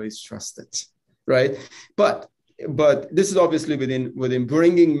remain always trusted, right? But this is obviously within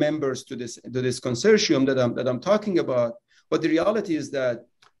bringing members to this consortium that I'm talking about. But the reality is that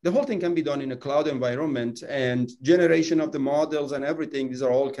the whole thing can be done in a cloud environment, and generation of the models and everything, these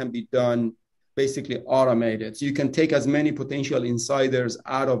are all can be done basically automated. So you can take as many potential insiders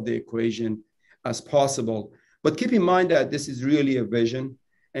out of the equation as possible. But keep in mind that this is really a vision,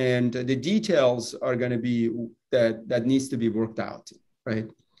 and the details are going to be that needs to be worked out, right?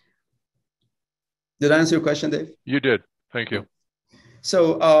 Did I answer your question, Dave? You did. Thank you. So,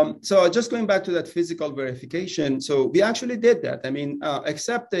 just going back to that physical verification, so we actually did that. I mean,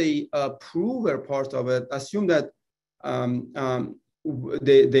 except the prover part of it, assume that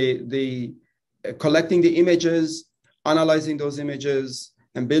the collecting the images, analyzing those images,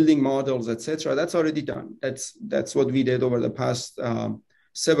 and building models, etc. That's already done. That's what we did over the past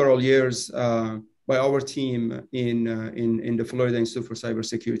several years by our team in the Florida Institute for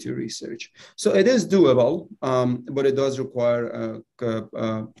Cybersecurity Research. So it is doable, but it does require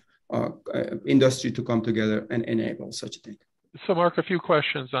industry to come together and enable such a thing. So, Mark, a few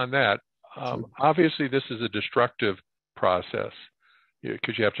questions on that. Sure. Obviously, this is a destructive process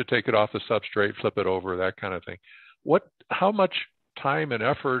because you have to take it off the substrate, flip it over, that kind of thing. How much time and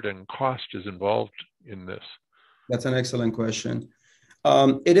effort and cost is involved in this? That's an excellent question.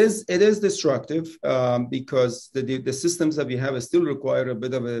 It is destructive because the systems that we have still require a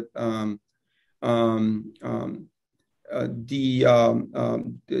bit of a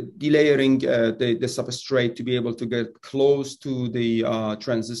delayering the substrate to be able to get close to the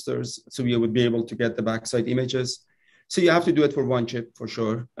transistors, so we would be able to get the backside images. So you have to do it for one chip for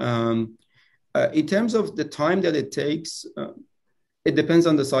sure. In terms of the time that it takes, it depends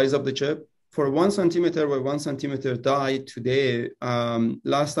on the size of the chip. For 1 centimeter by 1 centimeter die today,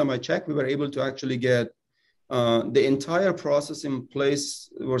 last time I checked, we were able to actually get the entire process in place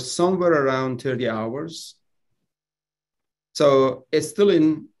were somewhere around 30 hours. So it's still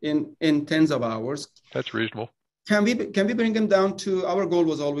in tens of hours. That's reasonable. Can we bring them down to, our goal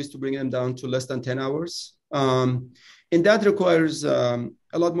was always to bring them down to less than 10 hours. And that requires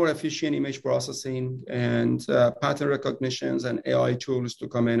a lot more efficient image processing and pattern recognitions and AI tools to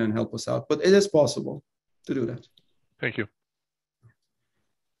come in and help us out. But it is possible to do that. Thank you.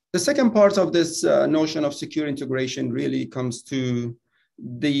 The second part of this notion of secure integration really comes to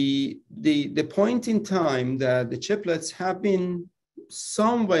the point in time that the chiplets have been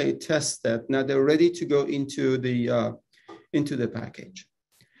some way tested. Now they're ready to go into the package.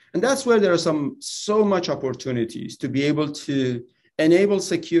 And that's where there are so much opportunities to be able to enable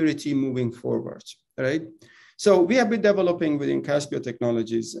security moving forward, right? So we have been developing within Caspio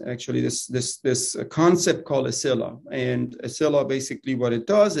Technologies, actually this concept called Asila. And Asila, basically what it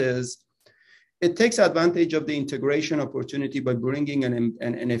does is it takes advantage of the integration opportunity by bringing an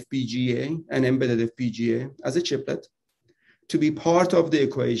FPGA, an embedded FPGA as a chiplet to be part of the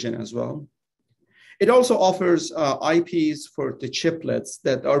equation as well. It also offers IPs for the chiplets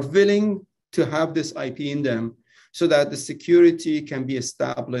that are willing to have this IP in them so that the security can be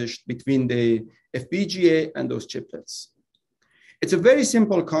established between the FPGA and those chiplets. It's a very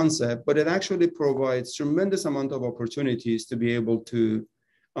simple concept, but it actually provides tremendous amount of opportunities to be able to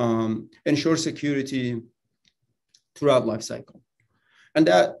ensure security throughout life cycle. And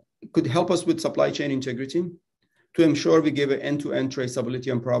that could help us with supply chain integrity to ensure we give an end-to-end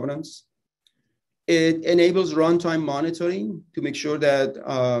traceability and provenance. It enables runtime monitoring to make sure that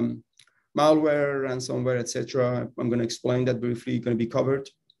malware, ransomware, etc. I'm going to explain that briefly, going to be covered.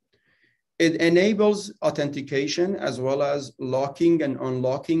 It enables authentication as well as locking and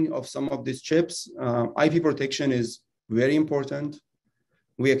unlocking of some of these chips. IP protection is very important.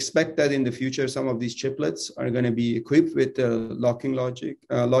 We expect that in the future, some of these chiplets are going to be equipped with locking logic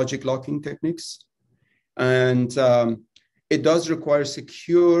locking techniques. And it does require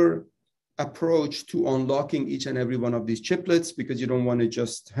secure approach to unlocking each and every one of these chiplets, because you don't want to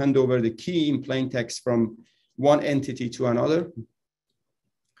just hand over the key in plain text from one entity to another.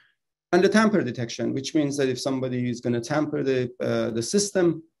 And the tamper detection, which means that if somebody is going to tamper the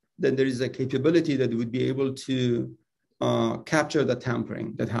system, then there is a capability that would be able to capture the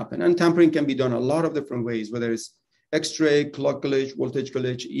tampering that happened. And tampering can be done a lot of different ways, whether it's X-ray, clock glitch, voltage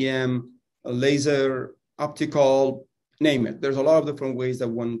glitch, EM, laser, optical, name it. There's a lot of different ways that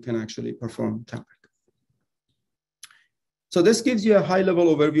one can actually perform tampering. So this gives you a high-level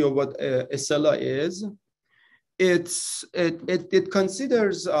overview of what Asila is. It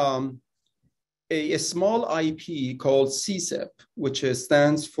considers a small IP called CSEP, which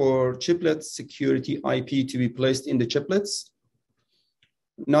stands for Chiplet Security IP, to be placed in the chiplets.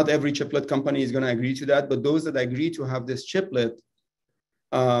 Not every chiplet company is going to agree to that, but those that agree to have this chiplet,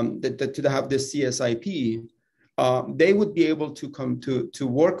 to have this CSIP, they would be able to come to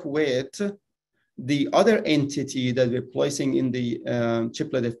work with the other entity that we're placing in the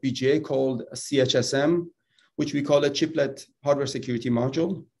chiplet FPGA called CHSM, which we call a chiplet hardware security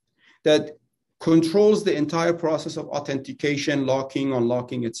module, that controls the entire process of authentication, locking,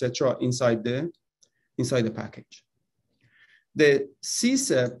 unlocking, etc., inside the package. The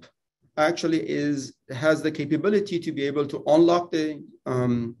CSEP actually has the capability to be able to unlock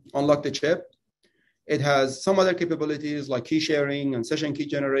the chip. It has some other capabilities like key sharing and session key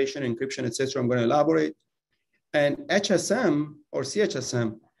generation, encryption, etc. I'm going to elaborate. And HSM or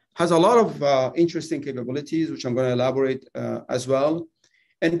CHSM has a lot of interesting capabilities, which I'm going to elaborate as well.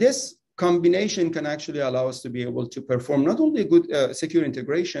 And this combination can actually allow us to be able to perform not only good secure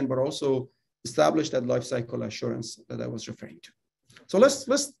integration, but also establish that lifecycle assurance that I was referring to. So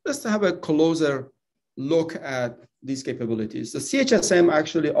let's have a closer look at these capabilities. The CHSM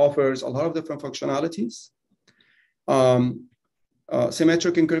actually offers a lot of different functionalities.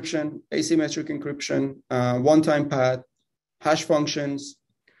 Symmetric encryption, asymmetric encryption, one-time path, hash functions,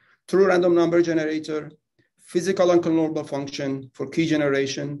 true random number generator, physical unclonable function for key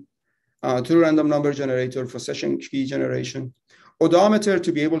generation, true random number generator for session key generation, odometer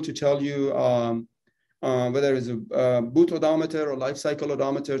to be able to tell you whether it's a boot odometer or lifecycle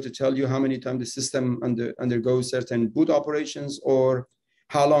odometer to tell you how many times the system undergoes certain boot operations or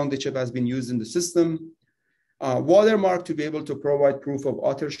how long the chip has been used in the system. Watermark to be able to provide proof of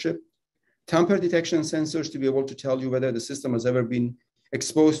authorship. Tamper detection sensors to be able to tell you whether the system has ever been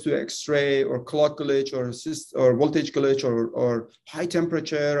exposed to X-ray or clock glitch or voltage glitch or high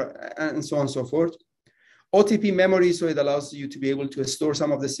temperature and so on and so forth. OTP memory, so it allows you to be able to store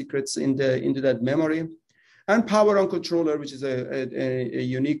some of the secrets into that memory. And power on controller, which is a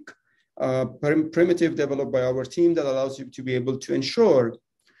unique primitive developed by our team that allows you to be able to ensure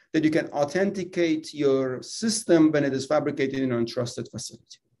that you can authenticate your system when it is fabricated in an untrusted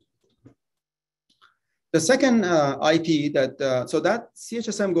facility. The second IP so that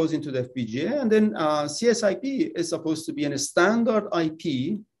CHSM goes into the FPGA, and then CSIP is supposed to be a standard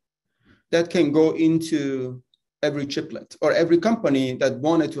IP that can go into every chiplet or every company that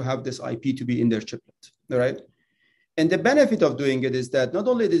wanted to have this IP to be in their chiplet, all right? And the benefit of doing it is that not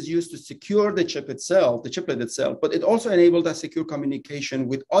only it is used to secure the chiplet itself, but it also enables that secure communication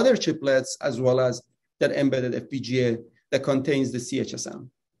with other chiplets as well as that embedded FPGA that contains the CHSM.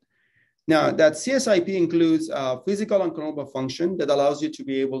 Now, that CSIP includes a physical unclonable function that allows you to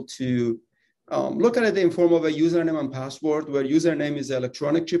be able to look at it in form of a username and password, where username is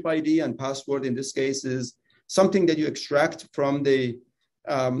electronic chip ID and password in this case is something that you extract from the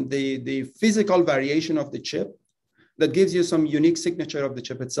physical variation of the chip that gives you some unique signature of the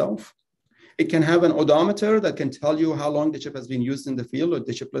chip itself. It can have an odometer that can tell you how long the chip has been used in the field or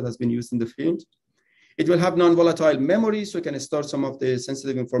the chiplet has been used in the field. It will have non-volatile memory, so it can store some of the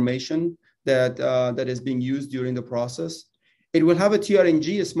sensitive information that is being used during the process. It will have a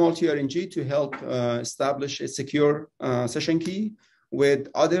TRNG, a small TRNG, to help establish a secure session key with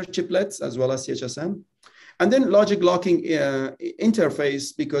other chiplets as well as CHSM. And then logic locking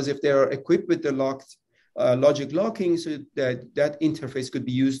interface, because if they are equipped with the locked logic locking, so that interface could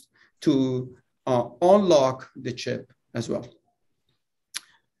be used to unlock the chip as well.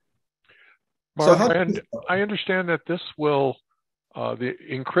 Mark, so I understand that this will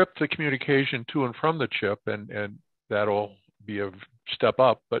encrypt the communication to and from the chip, and that'll be a step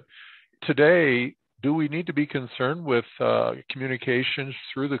up. But today, do we need to be concerned with communications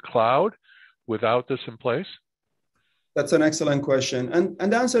through the cloud without this in place? That's an excellent question. And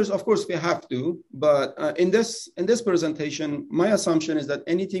the answer is, of course, we have to. But in this presentation, my assumption is that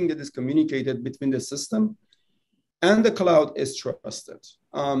anything that is communicated between the system and the cloud is trusted.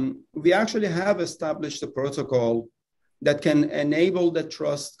 We actually have established a protocol that can enable the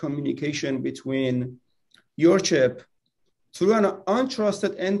trust communication between your chip through an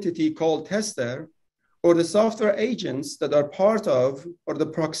untrusted entity called tester, or the software agents that are part of, or the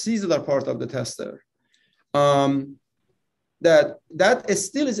proxies that are part of the tester. That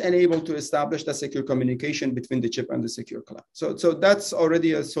still is enabled to establish the secure communication between the chip and the secure cloud. So that's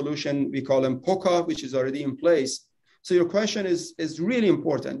already a solution. We call them POCA, which is already in place. So your question is really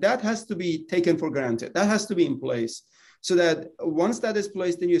important. That has to be taken for granted. That has to be in place, so that once that is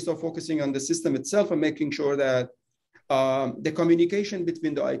placed, then you start focusing on the system itself and making sure that the communication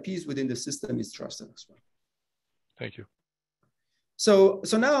between the IPs within the system is trusted as well. Thank you. So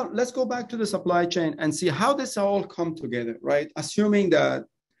now let's go back to the supply chain and see how this all come together, right? Assuming that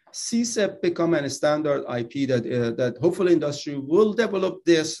CSEP become a standard IP that hopefully industry will develop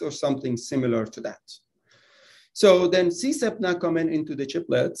this or something similar to that. So then CSEP now coming into the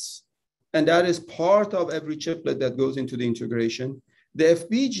chiplets, and that is part of every chiplet that goes into the integration. The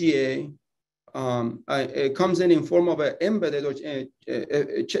FPGA comes in form of an embedded or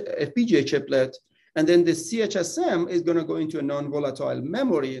FPGA chiplet, and then the CHSM is going to go into a non-volatile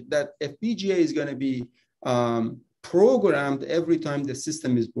memory that FPGA is going to be programmed every time the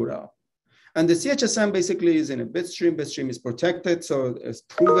system is boot up. And the CHSM basically is in a bit stream. Bit stream is protected, so it's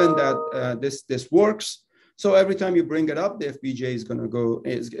proven that this works. So every time you bring it up, the FPGA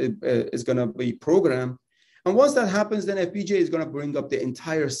is going to be programmed. And once that happens, then FPGA is going to bring up the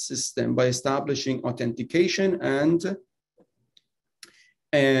entire system by establishing authentication and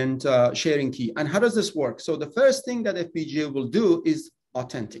sharing key. And how does this work? So the first thing that FPGA will do is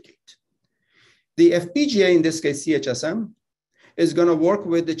authenticate. The FPGA, in this case CHSM, is going to work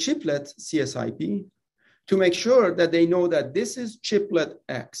with the chiplet CSIP to make sure that they know that this is chiplet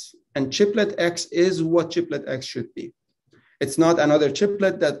X, and chiplet X is what chiplet X should be. It's not another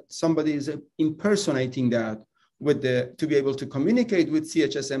chiplet that somebody is impersonating that to be able to communicate with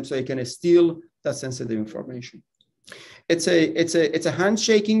CHSM so they can steal that sensitive information. It's a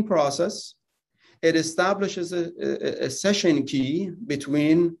handshaking process. It establishes a session key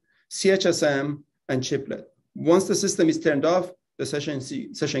between CHSM and chiplet. Once the system is turned off, the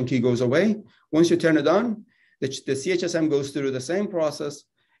session key goes away. Once you turn it on, the CHSM goes through the same process.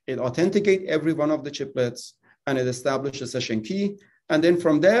 It authenticates every one of the chiplets, and it establishes a session key. And then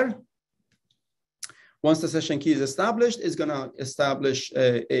from there, once the session key is established, it's going to establish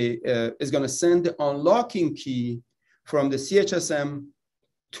it's going to send the unlocking key from the CHSM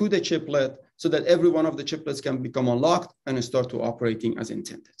to the chiplet so that every one of the chiplets can become unlocked and start to operating as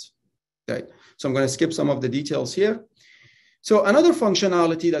intended. Okay. So I'm going to skip some of the details here. So another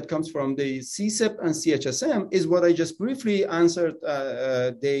functionality that comes from the CSEP and CHSM is what I just briefly answered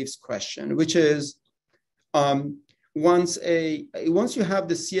Dave's question, which is once you have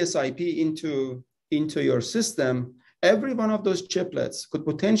the CSIP into your system, every one of those chiplets could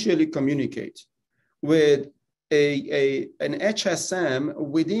potentially communicate with an HSM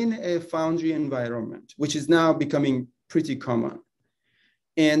within a foundry environment, which is now becoming pretty common.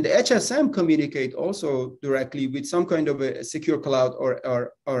 And the HSM communicate also directly with some kind of a secure cloud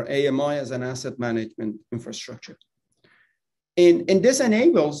or AMI as an asset management infrastructure. And this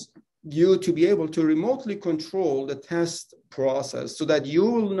enables you to be able to remotely control the test process so that you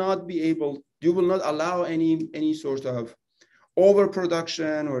will not allow any sort of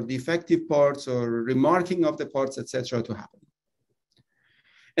overproduction or defective parts or remarking of the parts, etc., to happen.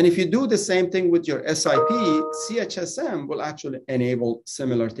 And if you do the same thing with your SIP, CHSM will actually enable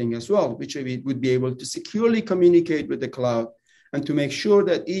similar thing as well, which would be able to securely communicate with the cloud and to make sure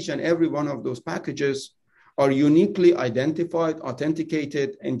that each and every one of those packages are uniquely identified,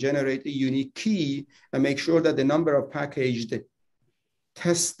 authenticated, and generate a unique key, and make sure that the number of packaged,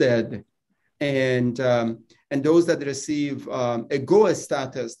 tested, and those that receive a go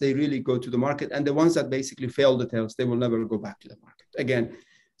status, they really go to the market. And the ones that basically fail the test, they will never go back to the market. Again,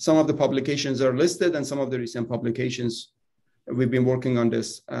 some of the publications are listed, and some of the recent publications, we've been working on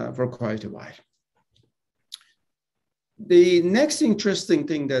this for quite a while. The next interesting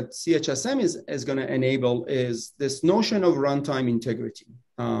thing that CHSM is going to enable is this notion of runtime integrity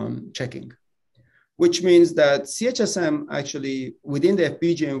checking, which means that CHSM actually within the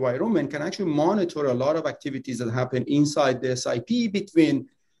FPGA environment can actually monitor a lot of activities that happen inside the SIP between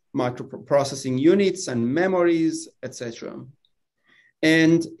microprocessing units and memories, etc.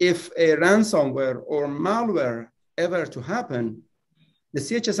 And if a ransomware or malware ever to happen, the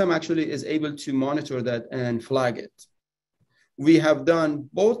CHSM actually is able to monitor that and flag it. We have done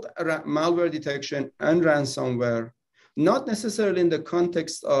both malware detection and ransomware, not necessarily in the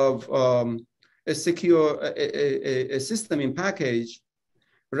context of a secure a system in package,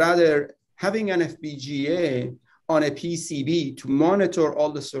 rather having an FPGA on a PCB to monitor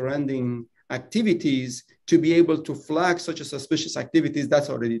all the surrounding activities to be able to flag such a suspicious activities. That's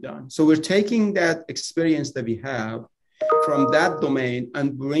already done. So we're taking that experience that we have from that domain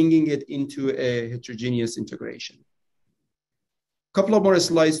and bringing it into a heterogeneous integration. Couple of more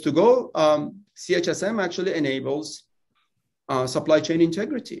slides to go. CHSM actually enables supply chain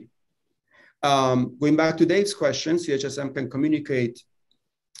integrity. Going back to Dave's question, CHSM can communicate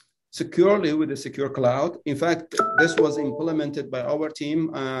securely with a secure cloud. In fact, this was implemented by our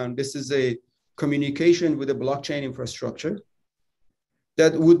team, and this is a communication with a blockchain infrastructure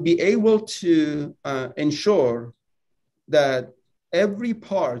that would be able to ensure that every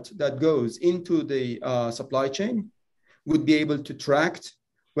part that goes into the supply chain would be able to track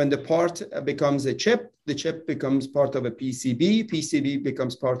when the part becomes a chip, the chip becomes part of a PCB, PCB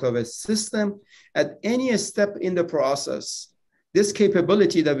becomes part of a system. At any step in the process, this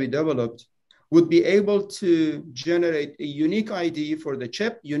capability that we developed would be able to generate a unique ID for the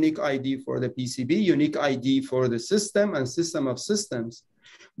chip, unique ID for the PCB, unique ID for the system and system of systems,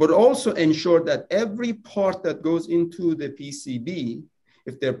 but also ensure that every part that goes into the PCB,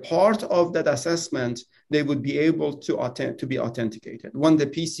 if they're part of that assessment, they would be able to be authenticated. When the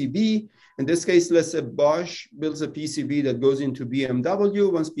PCB, in this case, let's say Bosch builds a PCB that goes into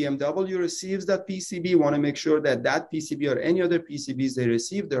BMW. Once BMW receives that PCB, want to make sure that that PCB or any other PCBs they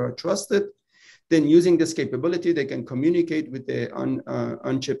receive, they are trusted. Then using this capability, they can communicate with the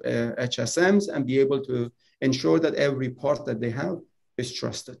on-chip HSMs and be able to ensure that every part that they have is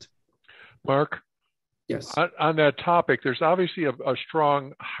trusted. Mark? Yes. On that topic, there's obviously a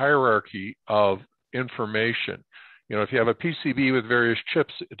strong hierarchy of information. You know, if you have a PCB with various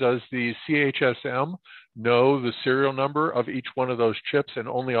chips, does the CHSM know the serial number of each one of those chips and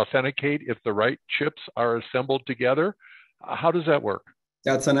only authenticate if the right chips are assembled together? How does that work?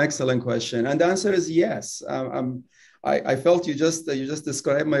 That's an excellent question, and the answer is yes. I felt you just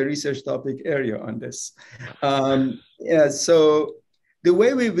described my research topic area on this. Yeah, so the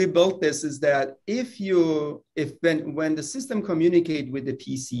way we built this is that when the system communicate with the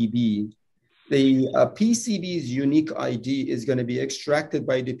PCB, the PCB's unique ID is going to be extracted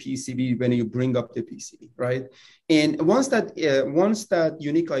by the PCB when you bring up the PCB, right? And once that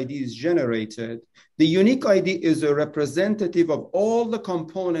unique ID is generated, the unique ID is a representative of all the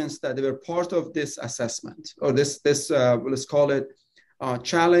components that were part of this assessment, or this let's call it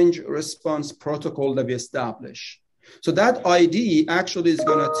challenge response protocol that we establish. So that ID actually is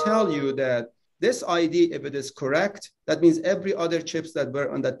going to tell you that this ID, if it is correct, that means every other chips that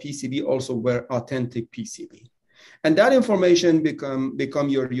were on that PCB also were authentic PCB. And that information become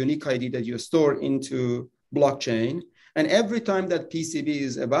your unique ID that you store into blockchain. And every time that PCB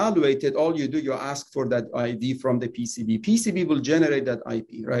is evaluated, all you do, you ask for that ID from the PCB. PCB will generate that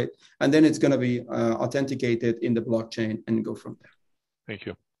IP, right? And then it's going to be authenticated in the blockchain and go from there. Thank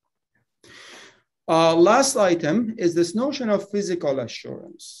you. Last item is this notion of physical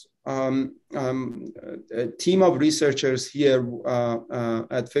assurance. A team of researchers here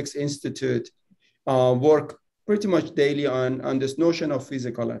at Fix Institute work pretty much daily on this notion of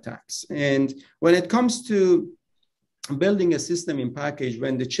physical attacks. And when it comes to building a system in package,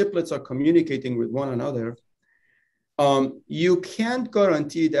 when the chiplets are communicating with one another, you can't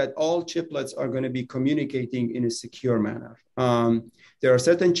guarantee that all chiplets are going to be communicating in a secure manner. There are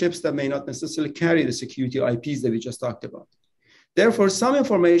certain chips that may not necessarily carry the security IPs that we just talked about. Therefore, some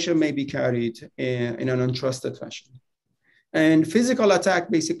information may be carried in an untrusted fashion. And physical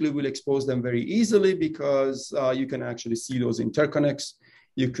attack basically will expose them very easily because you can actually see those interconnects.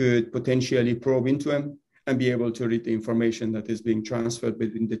 You could potentially probe into them and be able to read the information that is being transferred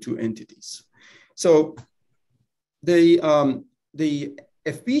between the two entities. So the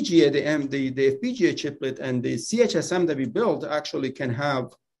FPGA, the FPGA chiplet and the CHSM that we built actually can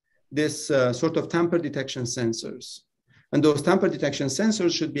have this sort of tamper detection sensors. And those tamper detection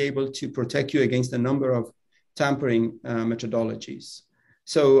sensors should be able to protect you against a number of tampering methodologies.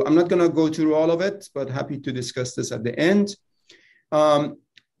 So I'm not going to go through all of it, but happy to discuss this at the end.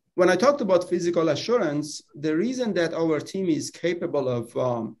 When I talked about physical assurance, the reason that our team is capable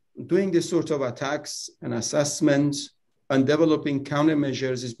of doing this sort of attacks and assessments and developing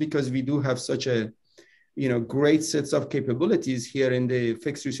countermeasures is because we do have such a great sets of capabilities here in the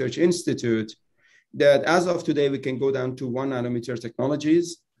Fix Research Institute that as of today, we can go down to 1 nanometer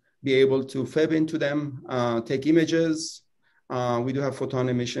technologies, be able to fab into them, take images. We do have photon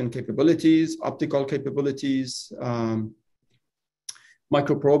emission capabilities, optical capabilities,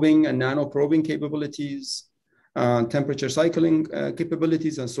 micro probing and nano probing capabilities, temperature cycling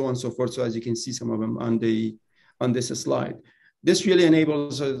capabilities, and so on and so forth. So as you can see some of them on this slide. This really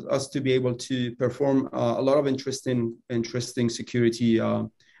enables us to be able to perform a lot of interesting security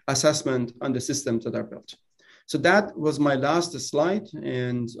assessment on the systems that are built. So that was my last slide,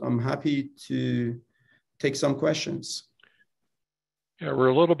 and I'm happy to take some questions. Yeah, we're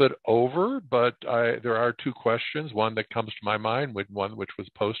a little bit over, but there are 2 questions. One that comes to my mind, with one which was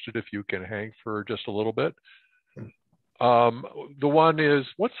posted, if you can hang for just a little bit. The one is,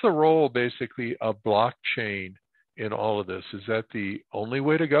 what's the role basically of blockchain in all of this? Is that the only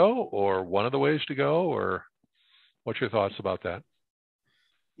way to go, or one of the ways to go, or what's your thoughts about that?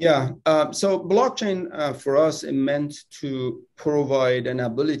 Yeah, so blockchain for us is meant to provide an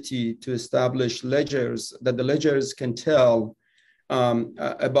ability to establish ledgers that the ledgers can tell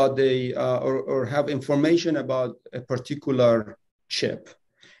about or have information about a particular chip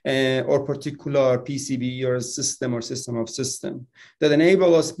or particular PCB or system of system that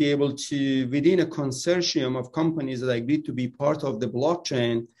enable us to be able to, within a consortium of companies that agree to be part of the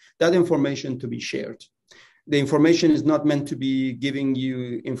blockchain, that information to be shared. The information is not meant to be giving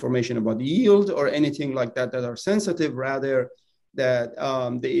you information about the yield or anything like that that are sensitive, rather that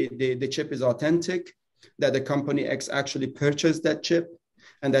the chip is authentic, that the company X actually purchased that chip,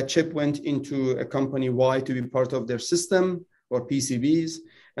 and that chip went into a company Y to be part of their system or PCBs,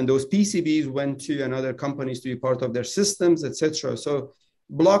 and those PCBs went to another companies to be part of their systems, etc. So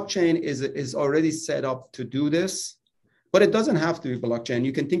blockchain is already set up to do this, but it doesn't have to be blockchain.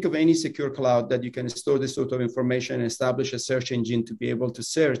 You can think of any secure cloud that you can store this sort of information and establish a search engine to be able to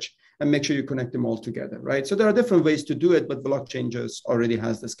search and make sure you connect them all together, right? So there are different ways to do it, but blockchain just already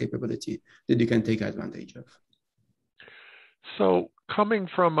has this capability that you can take advantage of. So coming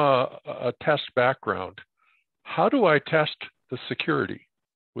from a test background, how do I test the security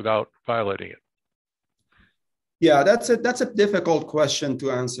without violating it? Yeah, that's a difficult question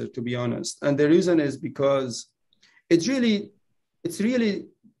to answer, to be honest. And the reason is because it really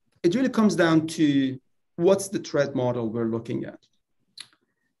comes down to what's the threat model we're looking at.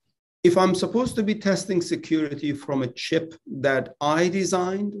 If I'm supposed to be testing security from a chip that I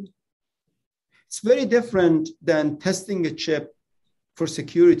designed, it's very different than testing a chip for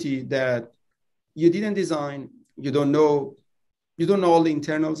security that you didn't design, you don't know all the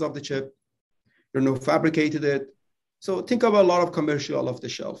internals of the chip, you don't know fabricated it. So think about a lot of commercial off the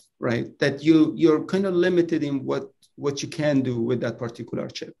shelf, right? That you're kind of limited in what you can do with that particular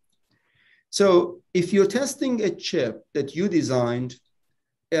chip. So if you're testing a chip that you designed,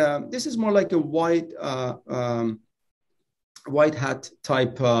 this is more like a white hat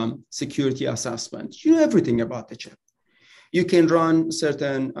type security assessment. You know everything about the chip. You can run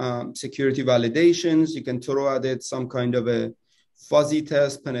certain security validations. You can throw at it some kind of a fuzzy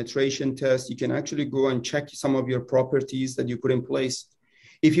test, penetration test. You can actually go and check some of your properties that you put in place.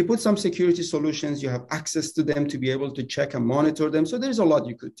 If you put some security solutions, you have access to them to be able to check and monitor them. So there's a lot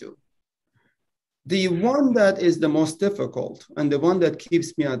you could do. The one that is the most difficult and the one that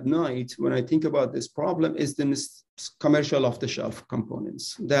keeps me at night when I think about this problem is the commercial off-the-shelf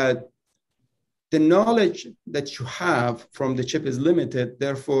components. That the knowledge that you have from the chip is limited.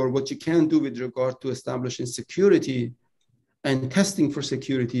 Therefore, what you can do with regard to establishing security and testing for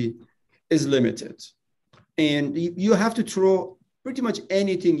security is limited. And you have to throw pretty much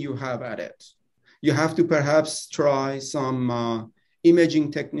anything you have at it. You have to perhaps try some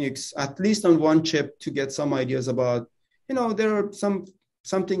imaging techniques, at least on one chip, to get some ideas about, there are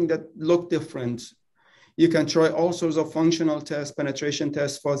something that look different. You can try all sorts of functional tests, penetration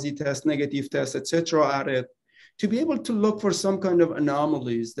tests, fuzzy tests, negative tests, etc. at it, to be able to look for some kind of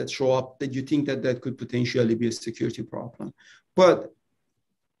anomalies that show up that you think that could potentially be a security problem. But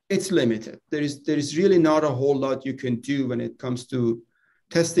it's limited. There is really not a whole lot you can do when it comes to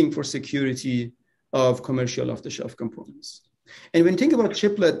testing for security of commercial off-the-shelf components. And when you think about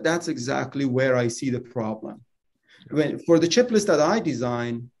chiplet, that's exactly where I see the problem. For the chiplets that I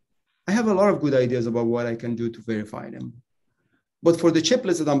design, I have a lot of good ideas about what I can do to verify them. But for the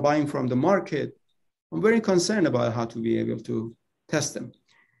chiplets that I'm buying from the market, I'm very concerned about how to be able to test them.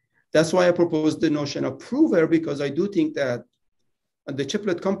 That's why I proposed the notion of prover, because I do think that the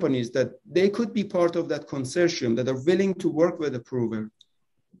chiplet companies, that they could be part of that consortium that are willing to work with a prover.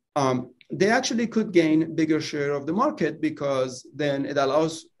 They actually could gain bigger share of the market, because then it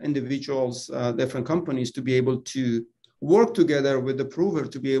allows individuals, different companies, to be able to work together with the prover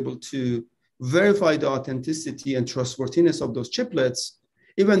to be able to verify the authenticity and trustworthiness of those chiplets,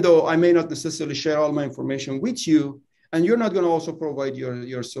 even though I may not necessarily share all my information with you, and you're not going to also provide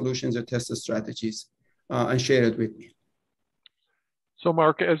your solutions or test strategies and share it with me. So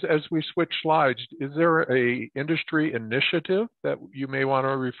Mark, as we switch slides, is there a industry initiative that you may want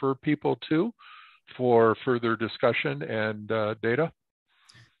to refer people to for further discussion and data?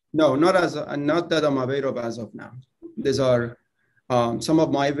 No, not that I'm aware of as of now. These are some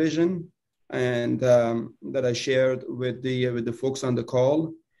of my vision and that I shared with the folks on the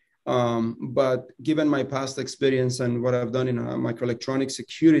call. But given my past experience and what I've done in microelectronic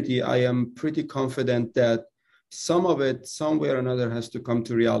security, I am pretty confident that some of it, somewhere or another, has to come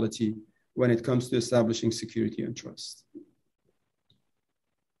to reality when it comes to establishing security and trust.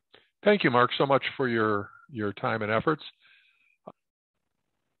 Thank you, Mark, so much for your time and efforts.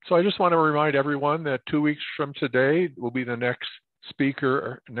 So I just want to remind everyone that 2 weeks from today will be the next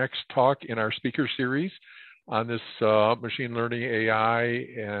talk in our speaker series on this machine learning AI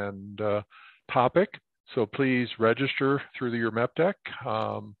and topic. So please register through your MEPTEC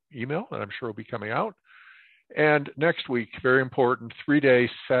email, and I'm sure it'll be coming out. And next week, very important, 3-day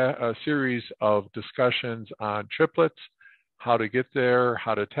series of discussions on chiplets, how to get there,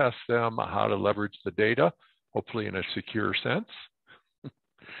 how to test them, how to leverage the data, hopefully in a secure sense.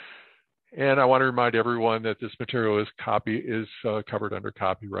 And I want to remind everyone that this material is covered under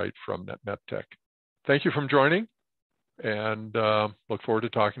copyright from MEPTEC. Thank you for joining, and look forward to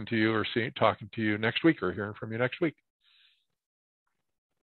talking to you or talking to you next week or hearing from you next week.